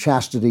and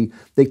chastity,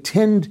 they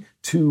tend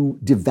to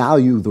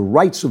devalue the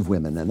rights of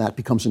women, and that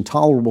becomes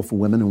intolerable for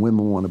women, and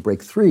women want to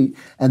break free,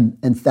 and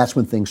that's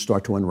when things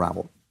start to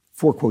unravel.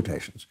 4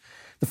 quotations.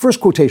 The first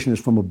quotation is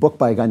from a book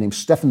by a guy named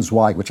Stefan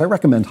Zweig, which I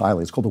recommend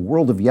highly. It's called The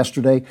World of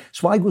Yesterday.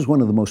 Zweig was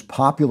one of the most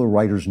popular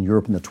writers in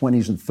Europe in the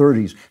 20s and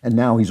 30s, and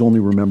now he's only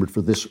remembered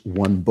for this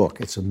one book.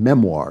 It's a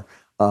memoir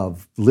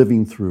of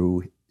living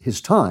through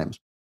his times.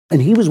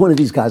 And he was one of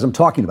these guys I'm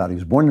talking about. He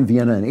was born in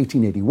Vienna in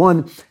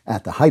 1881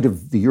 at the height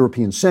of the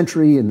European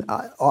century, and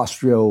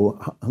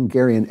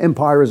Austro-Hungarian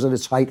Empire is at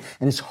its height.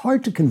 And it's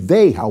hard to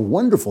convey how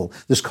wonderful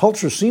this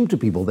culture seemed to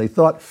people. They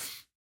thought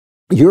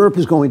Europe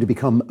is going to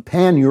become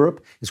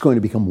pan-Europe. It's going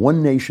to become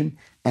one nation.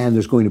 And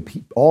there's going to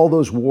be all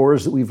those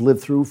wars that we've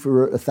lived through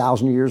for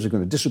 1,000 years are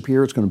going to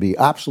disappear. It's going to be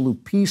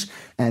absolute peace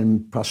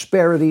and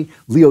prosperity.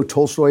 Leo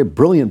Tolstoy, a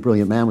brilliant,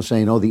 brilliant man, was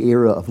saying, the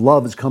era of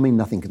love is coming.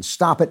 Nothing can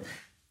stop it.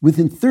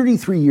 Within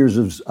 33 years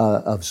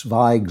of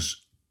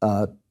Zweig's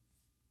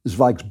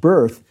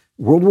birth,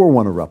 World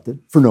War I erupted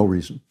for no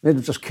reason. It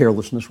was just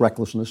carelessness,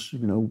 recklessness.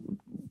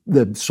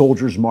 The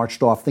soldiers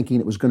marched off thinking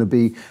it was going to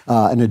be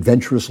an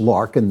adventurous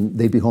lark and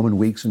they'd be home in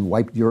weeks and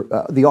wiped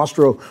Europe. The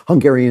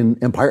Austro-Hungarian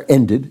Empire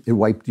ended. It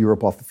wiped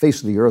Europe off the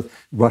face of the earth.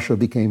 Russia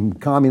became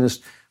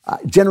communist. A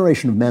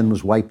generation of men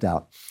was wiped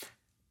out.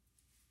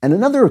 And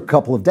another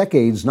couple of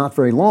decades, not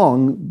very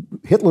long,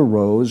 Hitler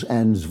rose,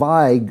 and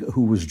Zweig,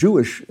 who was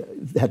Jewish,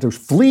 had to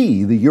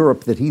flee the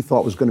Europe that he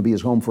thought was going to be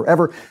his home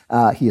forever.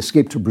 He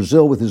escaped to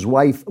Brazil with his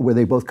wife, where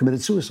they both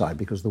committed suicide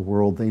because the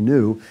world they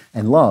knew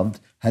and loved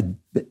had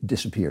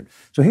disappeared.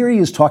 So here he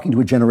is talking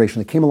to a generation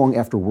that came along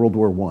after World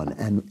War I,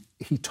 and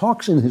he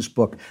talks in his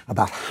book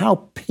about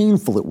how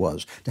painful it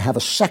was to have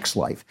a sex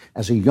life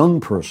as a young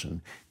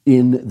person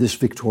in this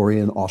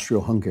Victorian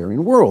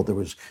Austro-Hungarian world. There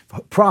was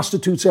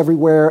prostitutes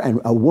everywhere,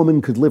 and a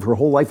woman could live her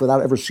whole life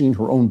without ever seeing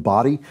her own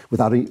body,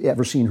 without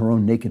ever seeing her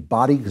own naked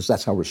body, because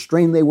that's how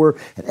restrained they were.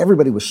 And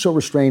everybody was so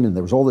restrained, and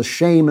there was all this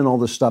shame and all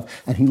this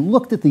stuff. And he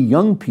looked at the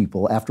young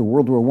people after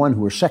World War I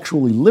who were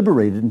sexually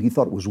liberated, and he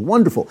thought it was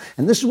wonderful.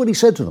 And this is what he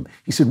said to them.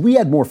 He said, we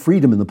had more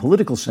freedom in the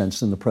political sense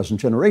than the present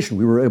generation.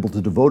 We were able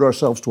to devote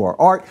ourselves to our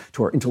art,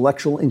 to our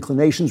intellectual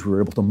inclinations. We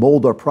were able to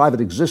mold our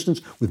private existence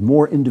with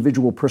more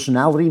individual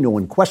personality. No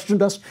one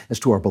questioned us as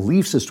to our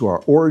beliefs, as to our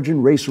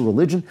origin, race, or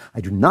religion. I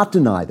do not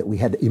deny that we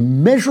had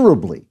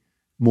immeasurably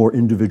more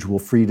individual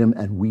freedom,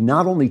 and we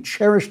not only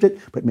cherished it,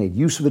 but made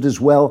use of it as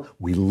well.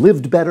 We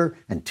lived better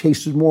and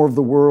tasted more of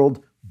the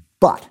world,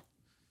 but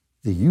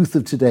the youth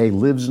of today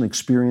lives and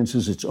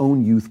experiences its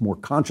own youth more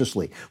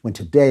consciously. When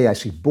today I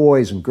see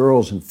boys and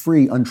girls in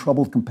free,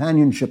 untroubled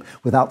companionship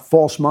without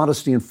false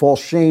modesty and false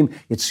shame,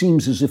 it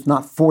seems as if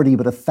not 40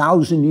 but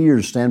 1,000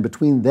 years stand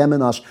between them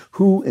and us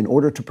who, in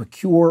order to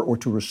procure or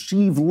to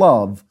receive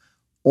love,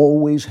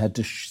 always had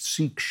to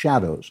seek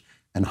shadows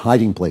and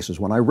hiding places.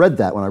 When I read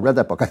that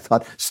book, I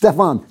thought,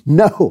 Stefan,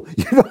 no,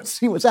 you don't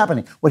see what's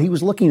happening. What he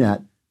was looking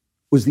at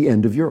was the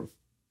end of Europe.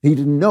 He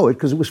didn't know it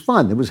because it was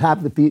fun. It was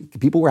happy. The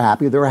people were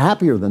happy. They were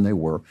happier than they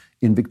were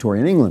in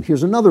Victorian England.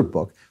 Here's another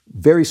book,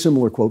 very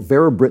similar quote,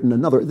 Vera Brittain,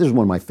 this is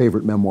one of my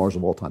favorite memoirs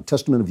of all time,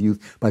 Testament of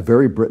Youth by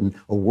Vera Brittain,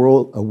 a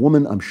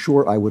woman I'm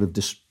sure I would have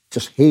just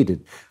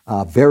hated,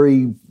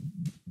 very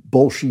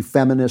bolshy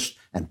feminist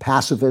and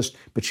pacifist,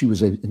 but she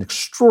was an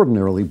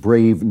extraordinarily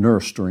brave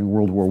nurse during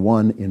World War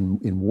I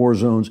in war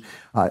zones,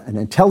 an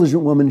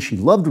intelligent woman. She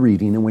loved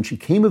reading, and when she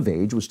came of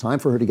age, it was time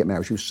for her to get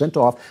married. She was sent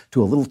off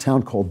to a little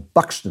town called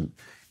Buxton,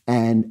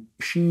 and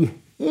she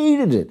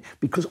hated it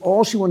because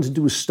all she wanted to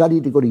do was study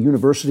to go to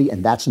university,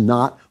 and that's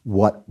not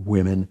what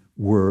women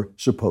were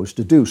supposed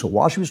to do. So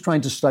while she was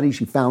trying to study,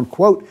 she found,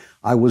 quote,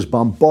 I was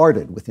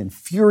bombarded with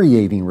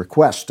infuriating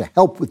requests to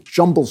help with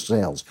jumble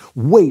sales,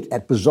 wait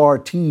at bazaar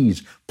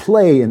teas,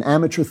 play in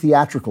amateur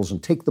theatricals,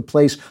 and take the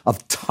place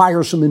of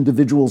tiresome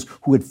individuals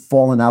who had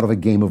fallen out of a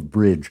game of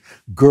bridge.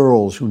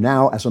 Girls who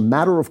now, as a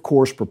matter of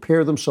course,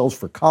 prepare themselves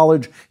for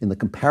college in the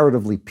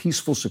comparatively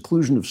peaceful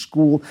seclusion of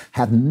school,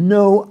 have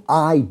no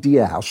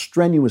idea how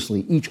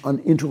strenuously each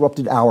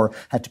uninterrupted hour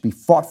had to be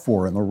fought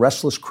for in the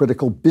restless,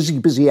 critical,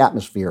 busy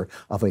atmosphere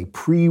of a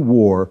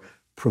pre-war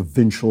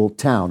provincial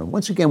town. And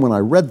once again, when I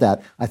read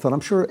that, I thought, I'm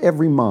sure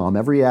every mom,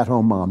 every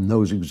at-home mom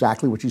knows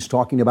exactly what she's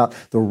talking about,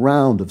 the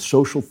round of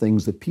social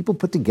things that people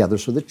put together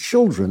so that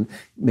children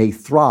may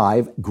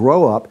thrive,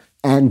 grow up,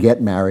 and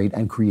get married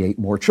and create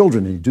more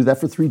children. And you do that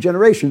for 3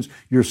 generations,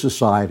 your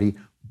society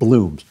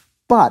blooms.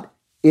 But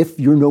if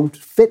you don't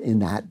fit in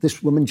that,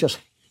 this woman just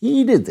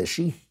hated this.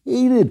 She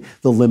hated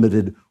the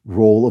limited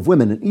role of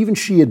women. And even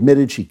she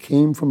admitted she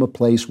came from a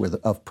place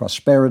of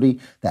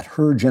prosperity that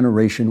her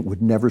generation would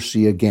never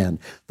see again.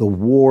 The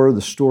war, the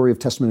story of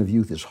Testament of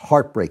Youth, is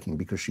heartbreaking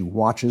because she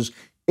watches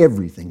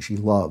everything she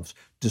loves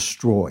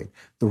destroyed.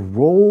 The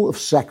role of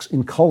sex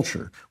in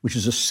culture, which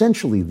is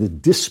essentially the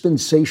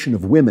dispensation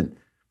of women.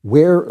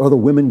 Where are the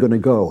women going to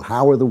go?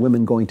 How are the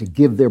women going to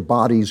give their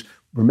bodies?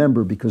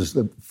 Remember, because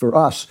for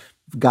us,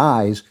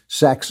 guys,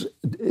 sex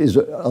is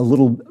a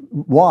little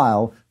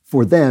while.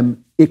 For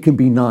them, it can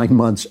be 9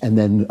 months and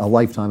then a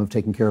lifetime of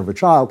taking care of a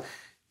child.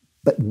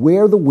 But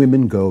where the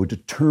women go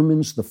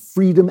determines the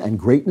freedom and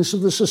greatness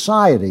of the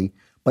society,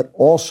 but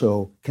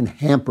also can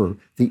hamper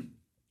the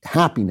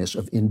happiness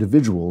of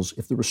individuals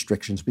if the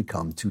restrictions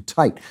become too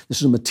tight.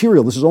 This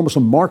is almost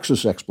a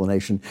Marxist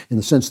explanation in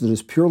the sense that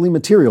it's purely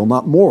material,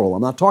 not moral.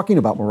 I'm not talking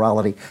about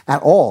morality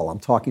at all. I'm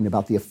talking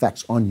about the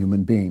effects on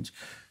human beings.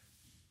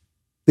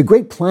 The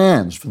great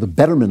plans for the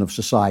betterment of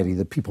society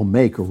that people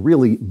make are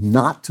really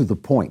not to the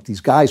point.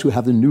 These guys who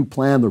have the new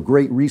plan, the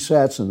great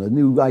resets and the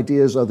new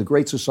ideas of the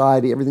great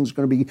society, everything's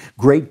going to be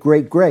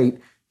great,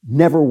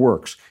 never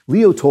works.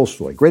 Leo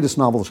Tolstoy, greatest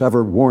novelist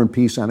ever, War and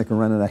Peace, Anna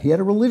Karenina, he had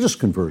a religious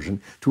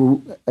conversion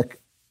to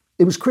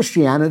it was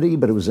Christianity,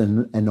 but it was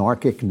an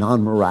anarchic,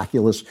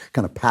 non-miraculous,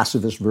 kind of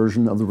pacifist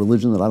version of the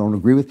religion that I don't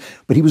agree with.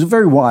 But he was a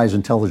very wise,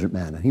 intelligent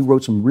man, and he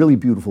wrote some really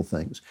beautiful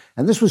things.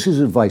 And this was his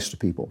advice to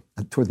people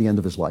toward the end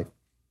of his life.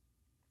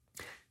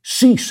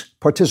 Cease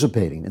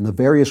participating in the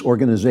various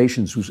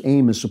organizations whose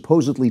aim is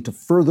supposedly to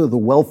further the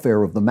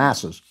welfare of the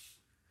masses,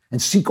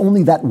 and seek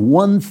only that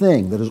one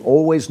thing that is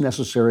always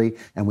necessary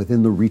and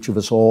within the reach of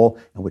us all,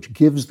 and which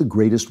gives the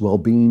greatest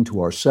well-being to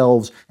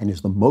ourselves and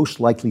is the most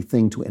likely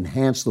thing to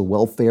enhance the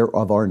welfare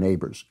of our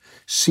neighbors.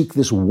 Seek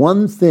this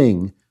one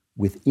thing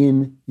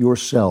within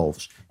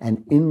yourselves,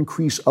 an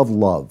increase of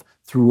love,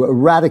 through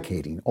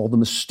eradicating all the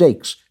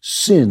mistakes,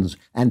 sins,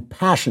 and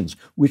passions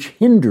which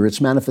hinder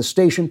its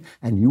manifestation,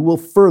 and you will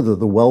further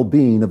the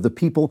well-being of the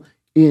people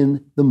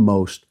in the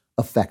most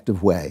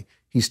effective way.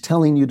 He's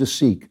telling you to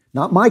seek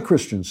not my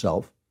Christian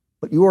self,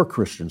 but your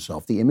Christian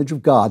self, the image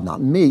of God, not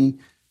in me.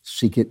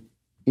 Seek it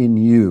in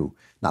you.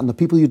 Not in the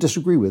people you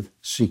disagree with,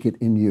 seek it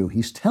in you.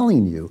 He's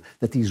telling you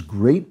that these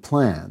great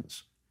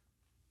plans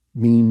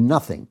mean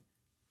nothing,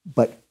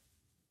 but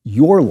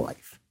your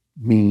life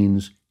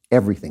means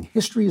everything.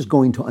 History is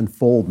going to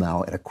unfold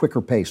now at a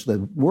quicker pace.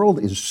 The world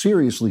is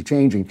seriously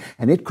changing,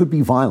 and it could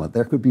be violent.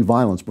 There could be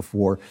violence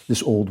before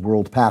this old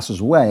world passes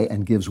away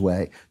and gives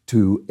way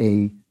to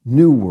a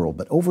new world.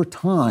 But over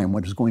time,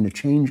 what is going to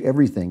change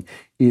everything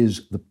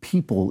is the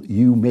people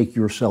you make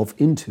yourself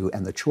into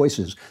and the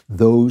choices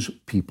those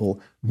people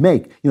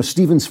make. You know,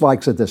 Stephen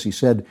Zweig said this. He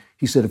said,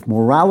 if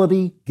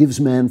morality gives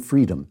man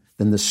freedom,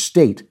 then the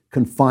state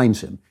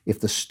confines him. If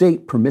the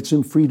state permits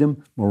him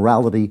freedom,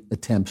 morality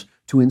attempts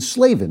to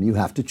enslave him. You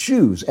have to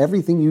choose.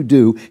 Everything you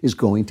do is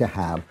going to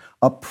have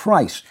a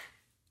price.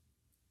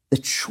 The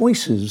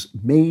choices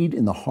made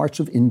in the hearts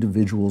of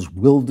individuals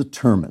will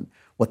determine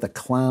what the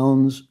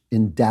clowns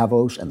in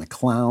Davos and the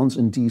clowns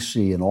in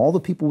D.C. and all the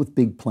people with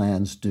big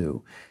plans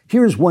do.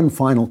 Here's one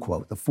final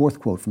quote, the fourth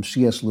quote from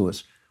C.S.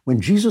 Lewis.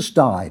 When Jesus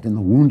died in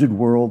the wounded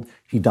world,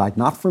 he died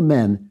not for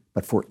men,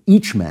 but for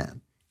each man.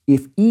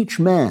 If each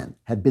man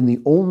had been the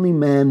only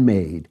man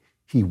made,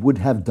 he would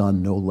have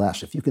done no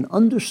less. If you can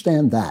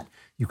understand that,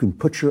 you can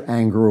put your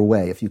anger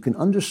away. If you can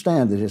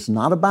understand that it's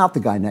not about the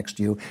guy next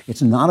to you,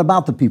 it's not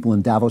about the people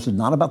in Davos, it's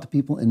not about the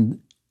people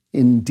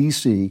in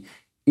D.C.,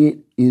 it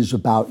is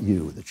about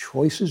you. The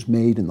choices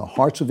made in the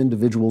hearts of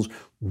individuals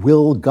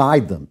will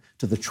guide them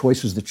to the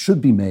choices that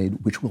should be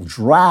made, which will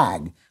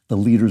drag the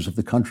leaders of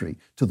the country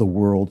to the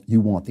world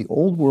you want. The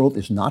old world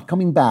is not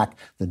coming back.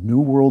 The new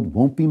world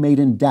won't be made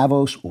in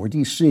Davos or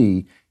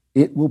D.C.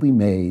 It will be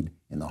made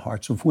in the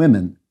hearts of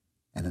women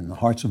and in the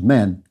hearts of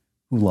men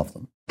who love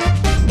them.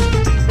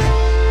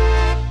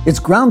 It's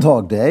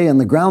Groundhog Day, and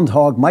the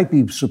groundhog might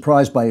be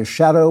surprised by his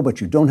shadow,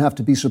 but you don't have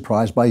to be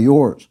surprised by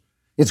yours.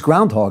 It's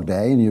Groundhog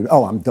Day, and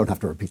I don't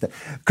have to repeat that.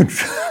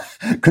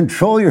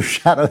 Control your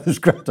shadow this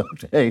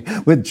Groundhog Day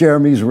with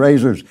Jeremy's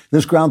Razors.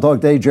 This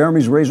Groundhog Day,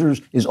 Jeremy's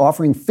Razors is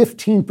offering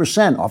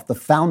 15% off the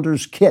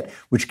Founders Kit,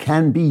 which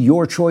can be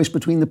your choice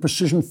between the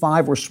Precision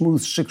 5 or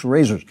Smooth 6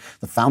 razors.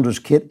 The Founders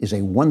Kit is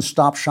a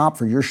one-stop shop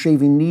for your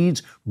shaving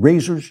needs,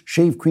 razors,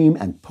 shave cream,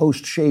 and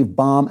post-shave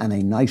balm, and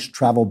a nice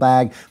travel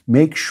bag.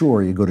 Make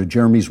sure you go to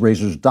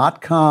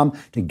jeremysrazors.com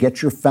to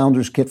get your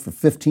Founders Kit for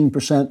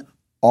 15%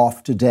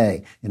 off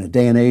today. In a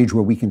day and age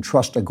where we can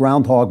trust a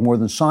groundhog more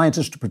than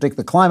scientists to predict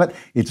the climate,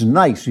 it's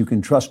nice you can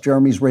trust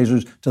Jeremy's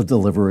Razors to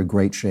deliver a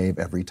great shave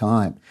every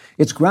time.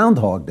 It's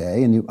Groundhog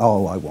Day, and I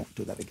won't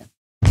do that again.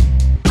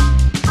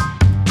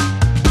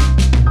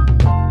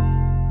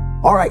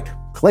 All right,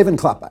 Klavan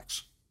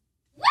clapbacks.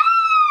 Woo!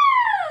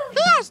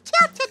 Here's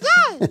till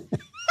today. Hip,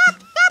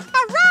 hip,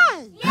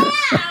 hooray!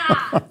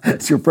 Yeah!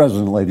 It's your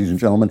president, ladies and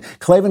gentlemen.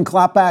 Klavan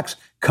clapbacks.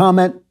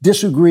 Comment,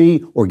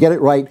 disagree, or get it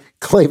right.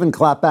 Klavan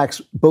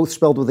clapbacks, both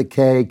spelled with a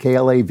K,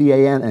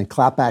 K-L-A-V-A-N, and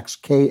clapbacks,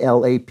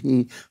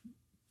 K-L-A-P,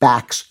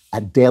 backs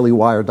at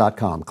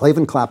dailywire.com.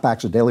 Klavan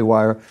clapbacks at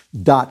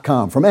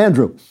dailywire.com. From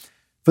Andrew.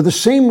 For the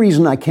same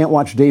reason I can't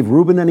watch Dave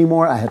Rubin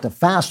anymore, I had to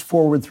fast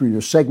forward through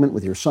your segment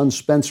with your son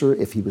Spencer.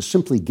 If he was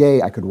simply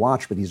gay, I could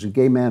watch, but he's a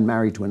gay man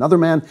married to another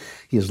man.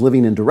 He is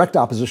living in direct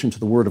opposition to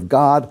the Word of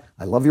God.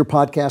 I love your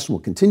podcast and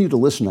will continue to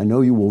listen. I know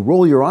you will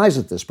roll your eyes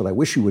at this, but I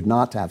wish you would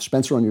not. To have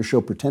Spencer on your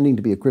show pretending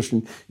to be a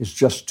Christian is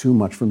just too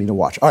much for me to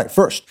watch. All right,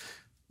 first,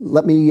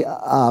 let me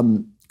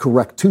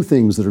correct two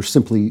things that are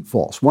simply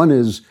false. One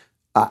is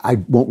I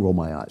won't roll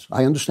my eyes.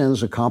 I understand this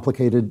is a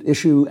complicated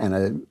issue and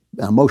an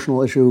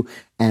emotional issue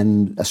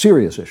and a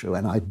serious issue,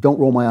 and I don't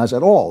roll my eyes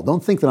at all.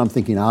 Don't think that I'm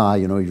thinking,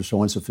 you're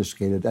so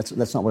unsophisticated.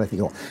 That's not what I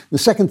think at all. The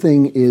second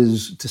thing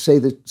is to say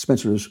that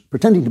Spencer is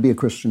pretending to be a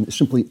Christian is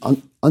simply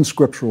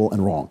unscriptural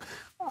and wrong.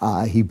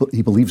 He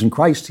believes in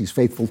Christ. He's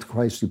faithful to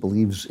Christ. He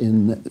believes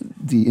in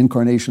the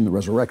incarnation, the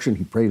resurrection.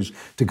 He prays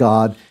to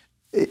God.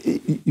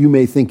 You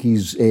may think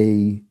he's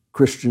a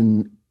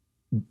Christian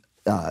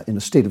in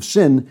a state of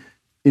sin.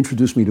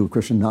 Introduce me to a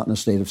Christian not in a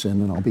state of sin,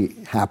 and I'll be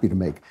happy to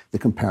make the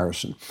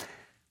comparison.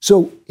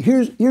 So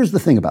here's the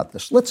thing about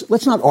this.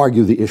 Let's not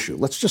argue the issue.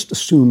 Let's just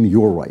assume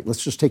you're right.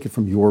 Let's just take it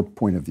from your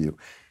point of view.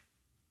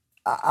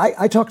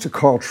 I talked to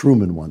Carl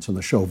Truman once on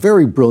the show,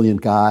 very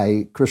brilliant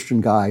guy,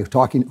 Christian guy,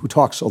 who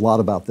talks a lot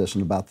about this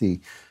and about the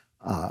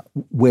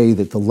way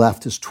that the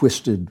left has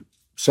twisted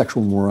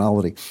sexual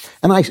morality.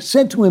 And I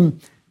said to him,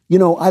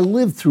 I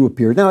lived through a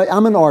period. Now,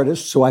 I'm an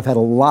artist, so I've had a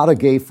lot of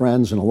gay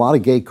friends and a lot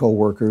of gay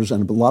coworkers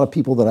and a lot of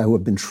people who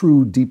have been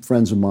true, deep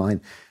friends of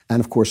mine. And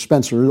of course,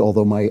 Spencer,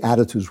 although my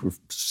attitudes were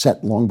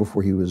set long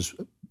before he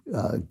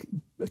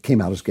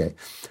came out as gay.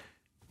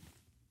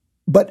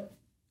 But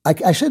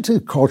I said to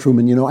Carl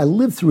Truman, I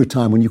lived through a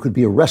time when you could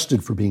be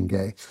arrested for being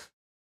gay.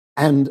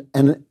 And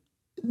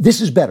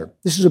this is better.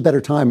 This is a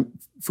better time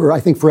I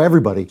think for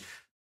everybody,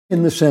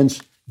 in the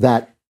sense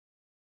that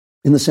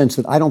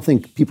I don't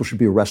think people should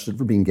be arrested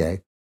for being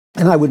gay.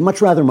 And I would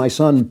much rather my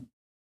son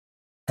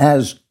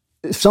has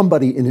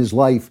somebody in his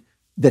life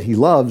that he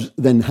loves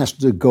than has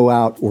to go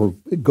out or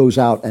goes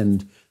out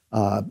and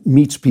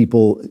meets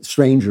people,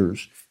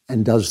 strangers,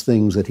 and does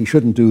things that he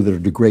shouldn't do that are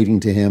degrading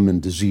to him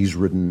and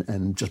disease-ridden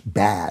and just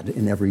bad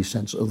in every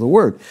sense of the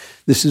word.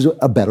 This is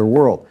a better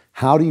world.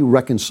 How do you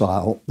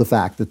reconcile the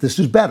fact that this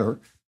is better,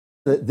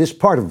 that this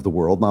part of the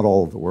world, not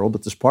all of the world,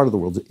 but this part of the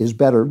world is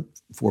better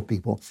for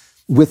people,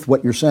 with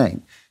what you're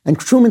saying? And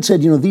Truman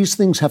said, these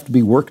things have to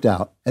be worked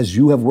out as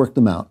you have worked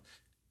them out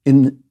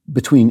in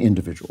between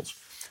individuals.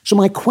 So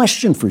my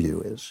question for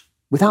you is,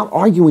 without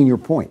arguing your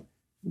point,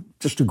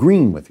 just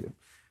agreeing with you,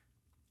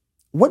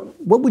 what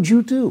would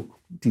you do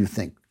you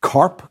think?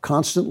 Carp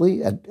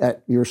constantly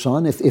at your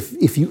son?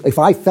 If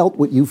I felt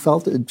what you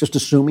felt, just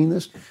assuming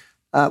this,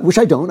 which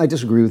I don't, I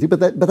disagree with you,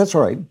 but that's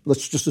all right.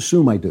 Let's just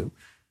assume I do.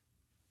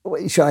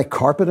 Should I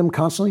carpet him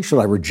constantly? Should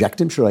I reject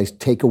him? Should I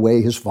take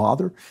away his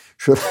father?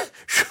 Should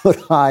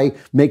I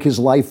make his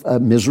life a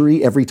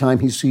misery every time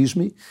he sees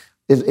me?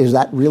 Is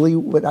that really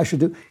what I should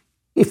do?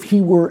 If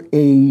he were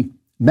a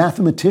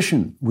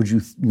mathematician, would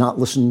you not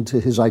listen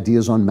to his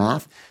ideas on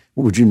math?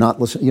 Would you not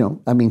listen?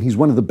 He's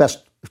one of the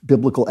best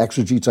biblical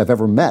exegetes I've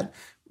ever met.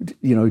 Do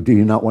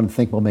you not want to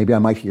think, well, maybe I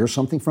might hear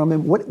something from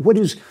him?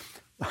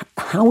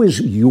 How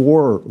is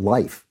your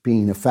life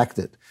being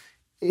affected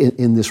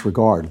in this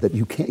regard that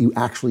you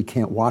actually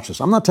can't watch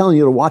this? I'm not telling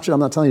you to watch it. I'm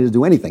not telling you to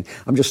do anything.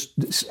 I'm just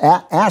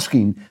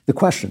asking the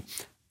question.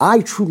 I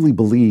truly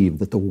believe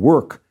that the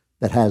work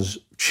that has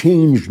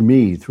changed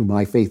me through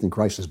my faith in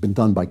Christ has been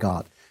done by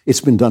God. It's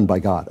been done by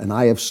God. And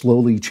I have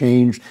slowly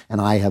changed,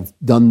 and I have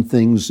done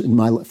things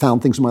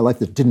found things in my life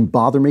that didn't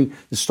bother me,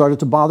 that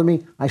started to bother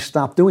me. I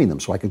stopped doing them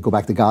so I could go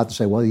back to God and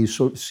say, well, you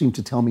seem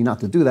to tell me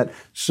not to do that.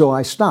 So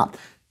I stopped.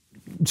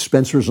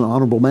 Spencer's an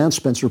honorable man.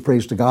 Spencer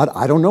prays to God.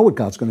 I don't know what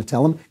God's going to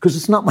tell him because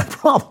it's not my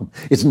problem.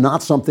 It's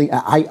not something.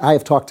 I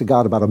have talked to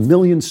God about 1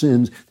 million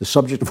sins. The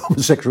subject of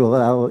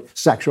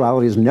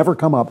sexuality has never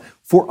come up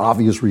for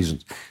obvious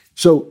reasons.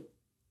 So,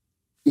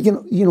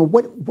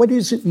 what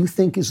is it you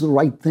think is the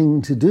right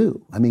thing to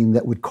do?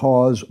 That would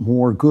cause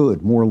more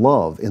good, more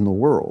love in the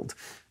world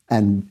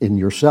and in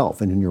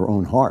yourself and in your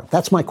own heart.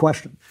 That's my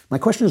question. My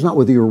question is not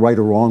whether you're right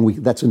or wrong.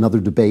 That's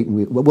another debate,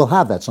 and we'll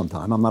have that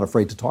sometime. I'm not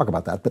afraid to talk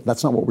about that, but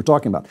that's not what we're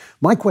talking about.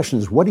 My question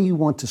is, what do you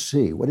want to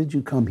see? What did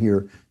you come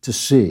here to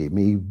see?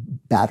 Me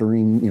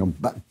battering,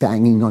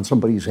 banging on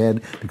somebody's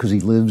head because he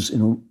lives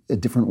in a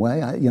different way?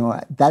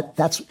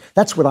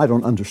 That's what I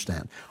don't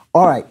understand.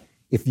 All right.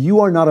 If you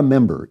are not a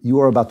member, you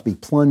are about to be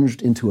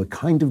plunged into a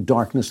kind of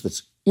darkness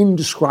that's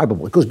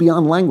indescribable. It goes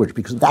beyond language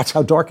because that's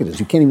how dark it is.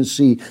 You can't even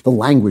see the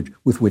language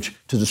with which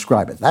to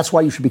describe it. That's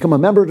why you should become a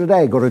member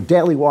today. Go to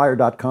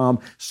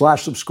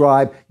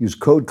dailywire.com/subscribe. Use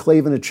code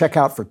Klavan at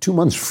checkout for 2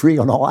 months free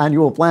on all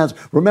annual plans.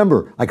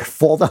 Remember, I could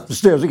fall down the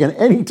stairs again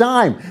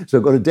anytime.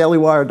 So go to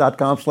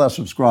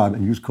dailywire.com/subscribe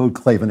and use code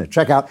Klavan at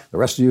checkout. The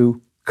rest of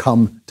you,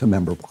 come to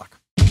Member Block.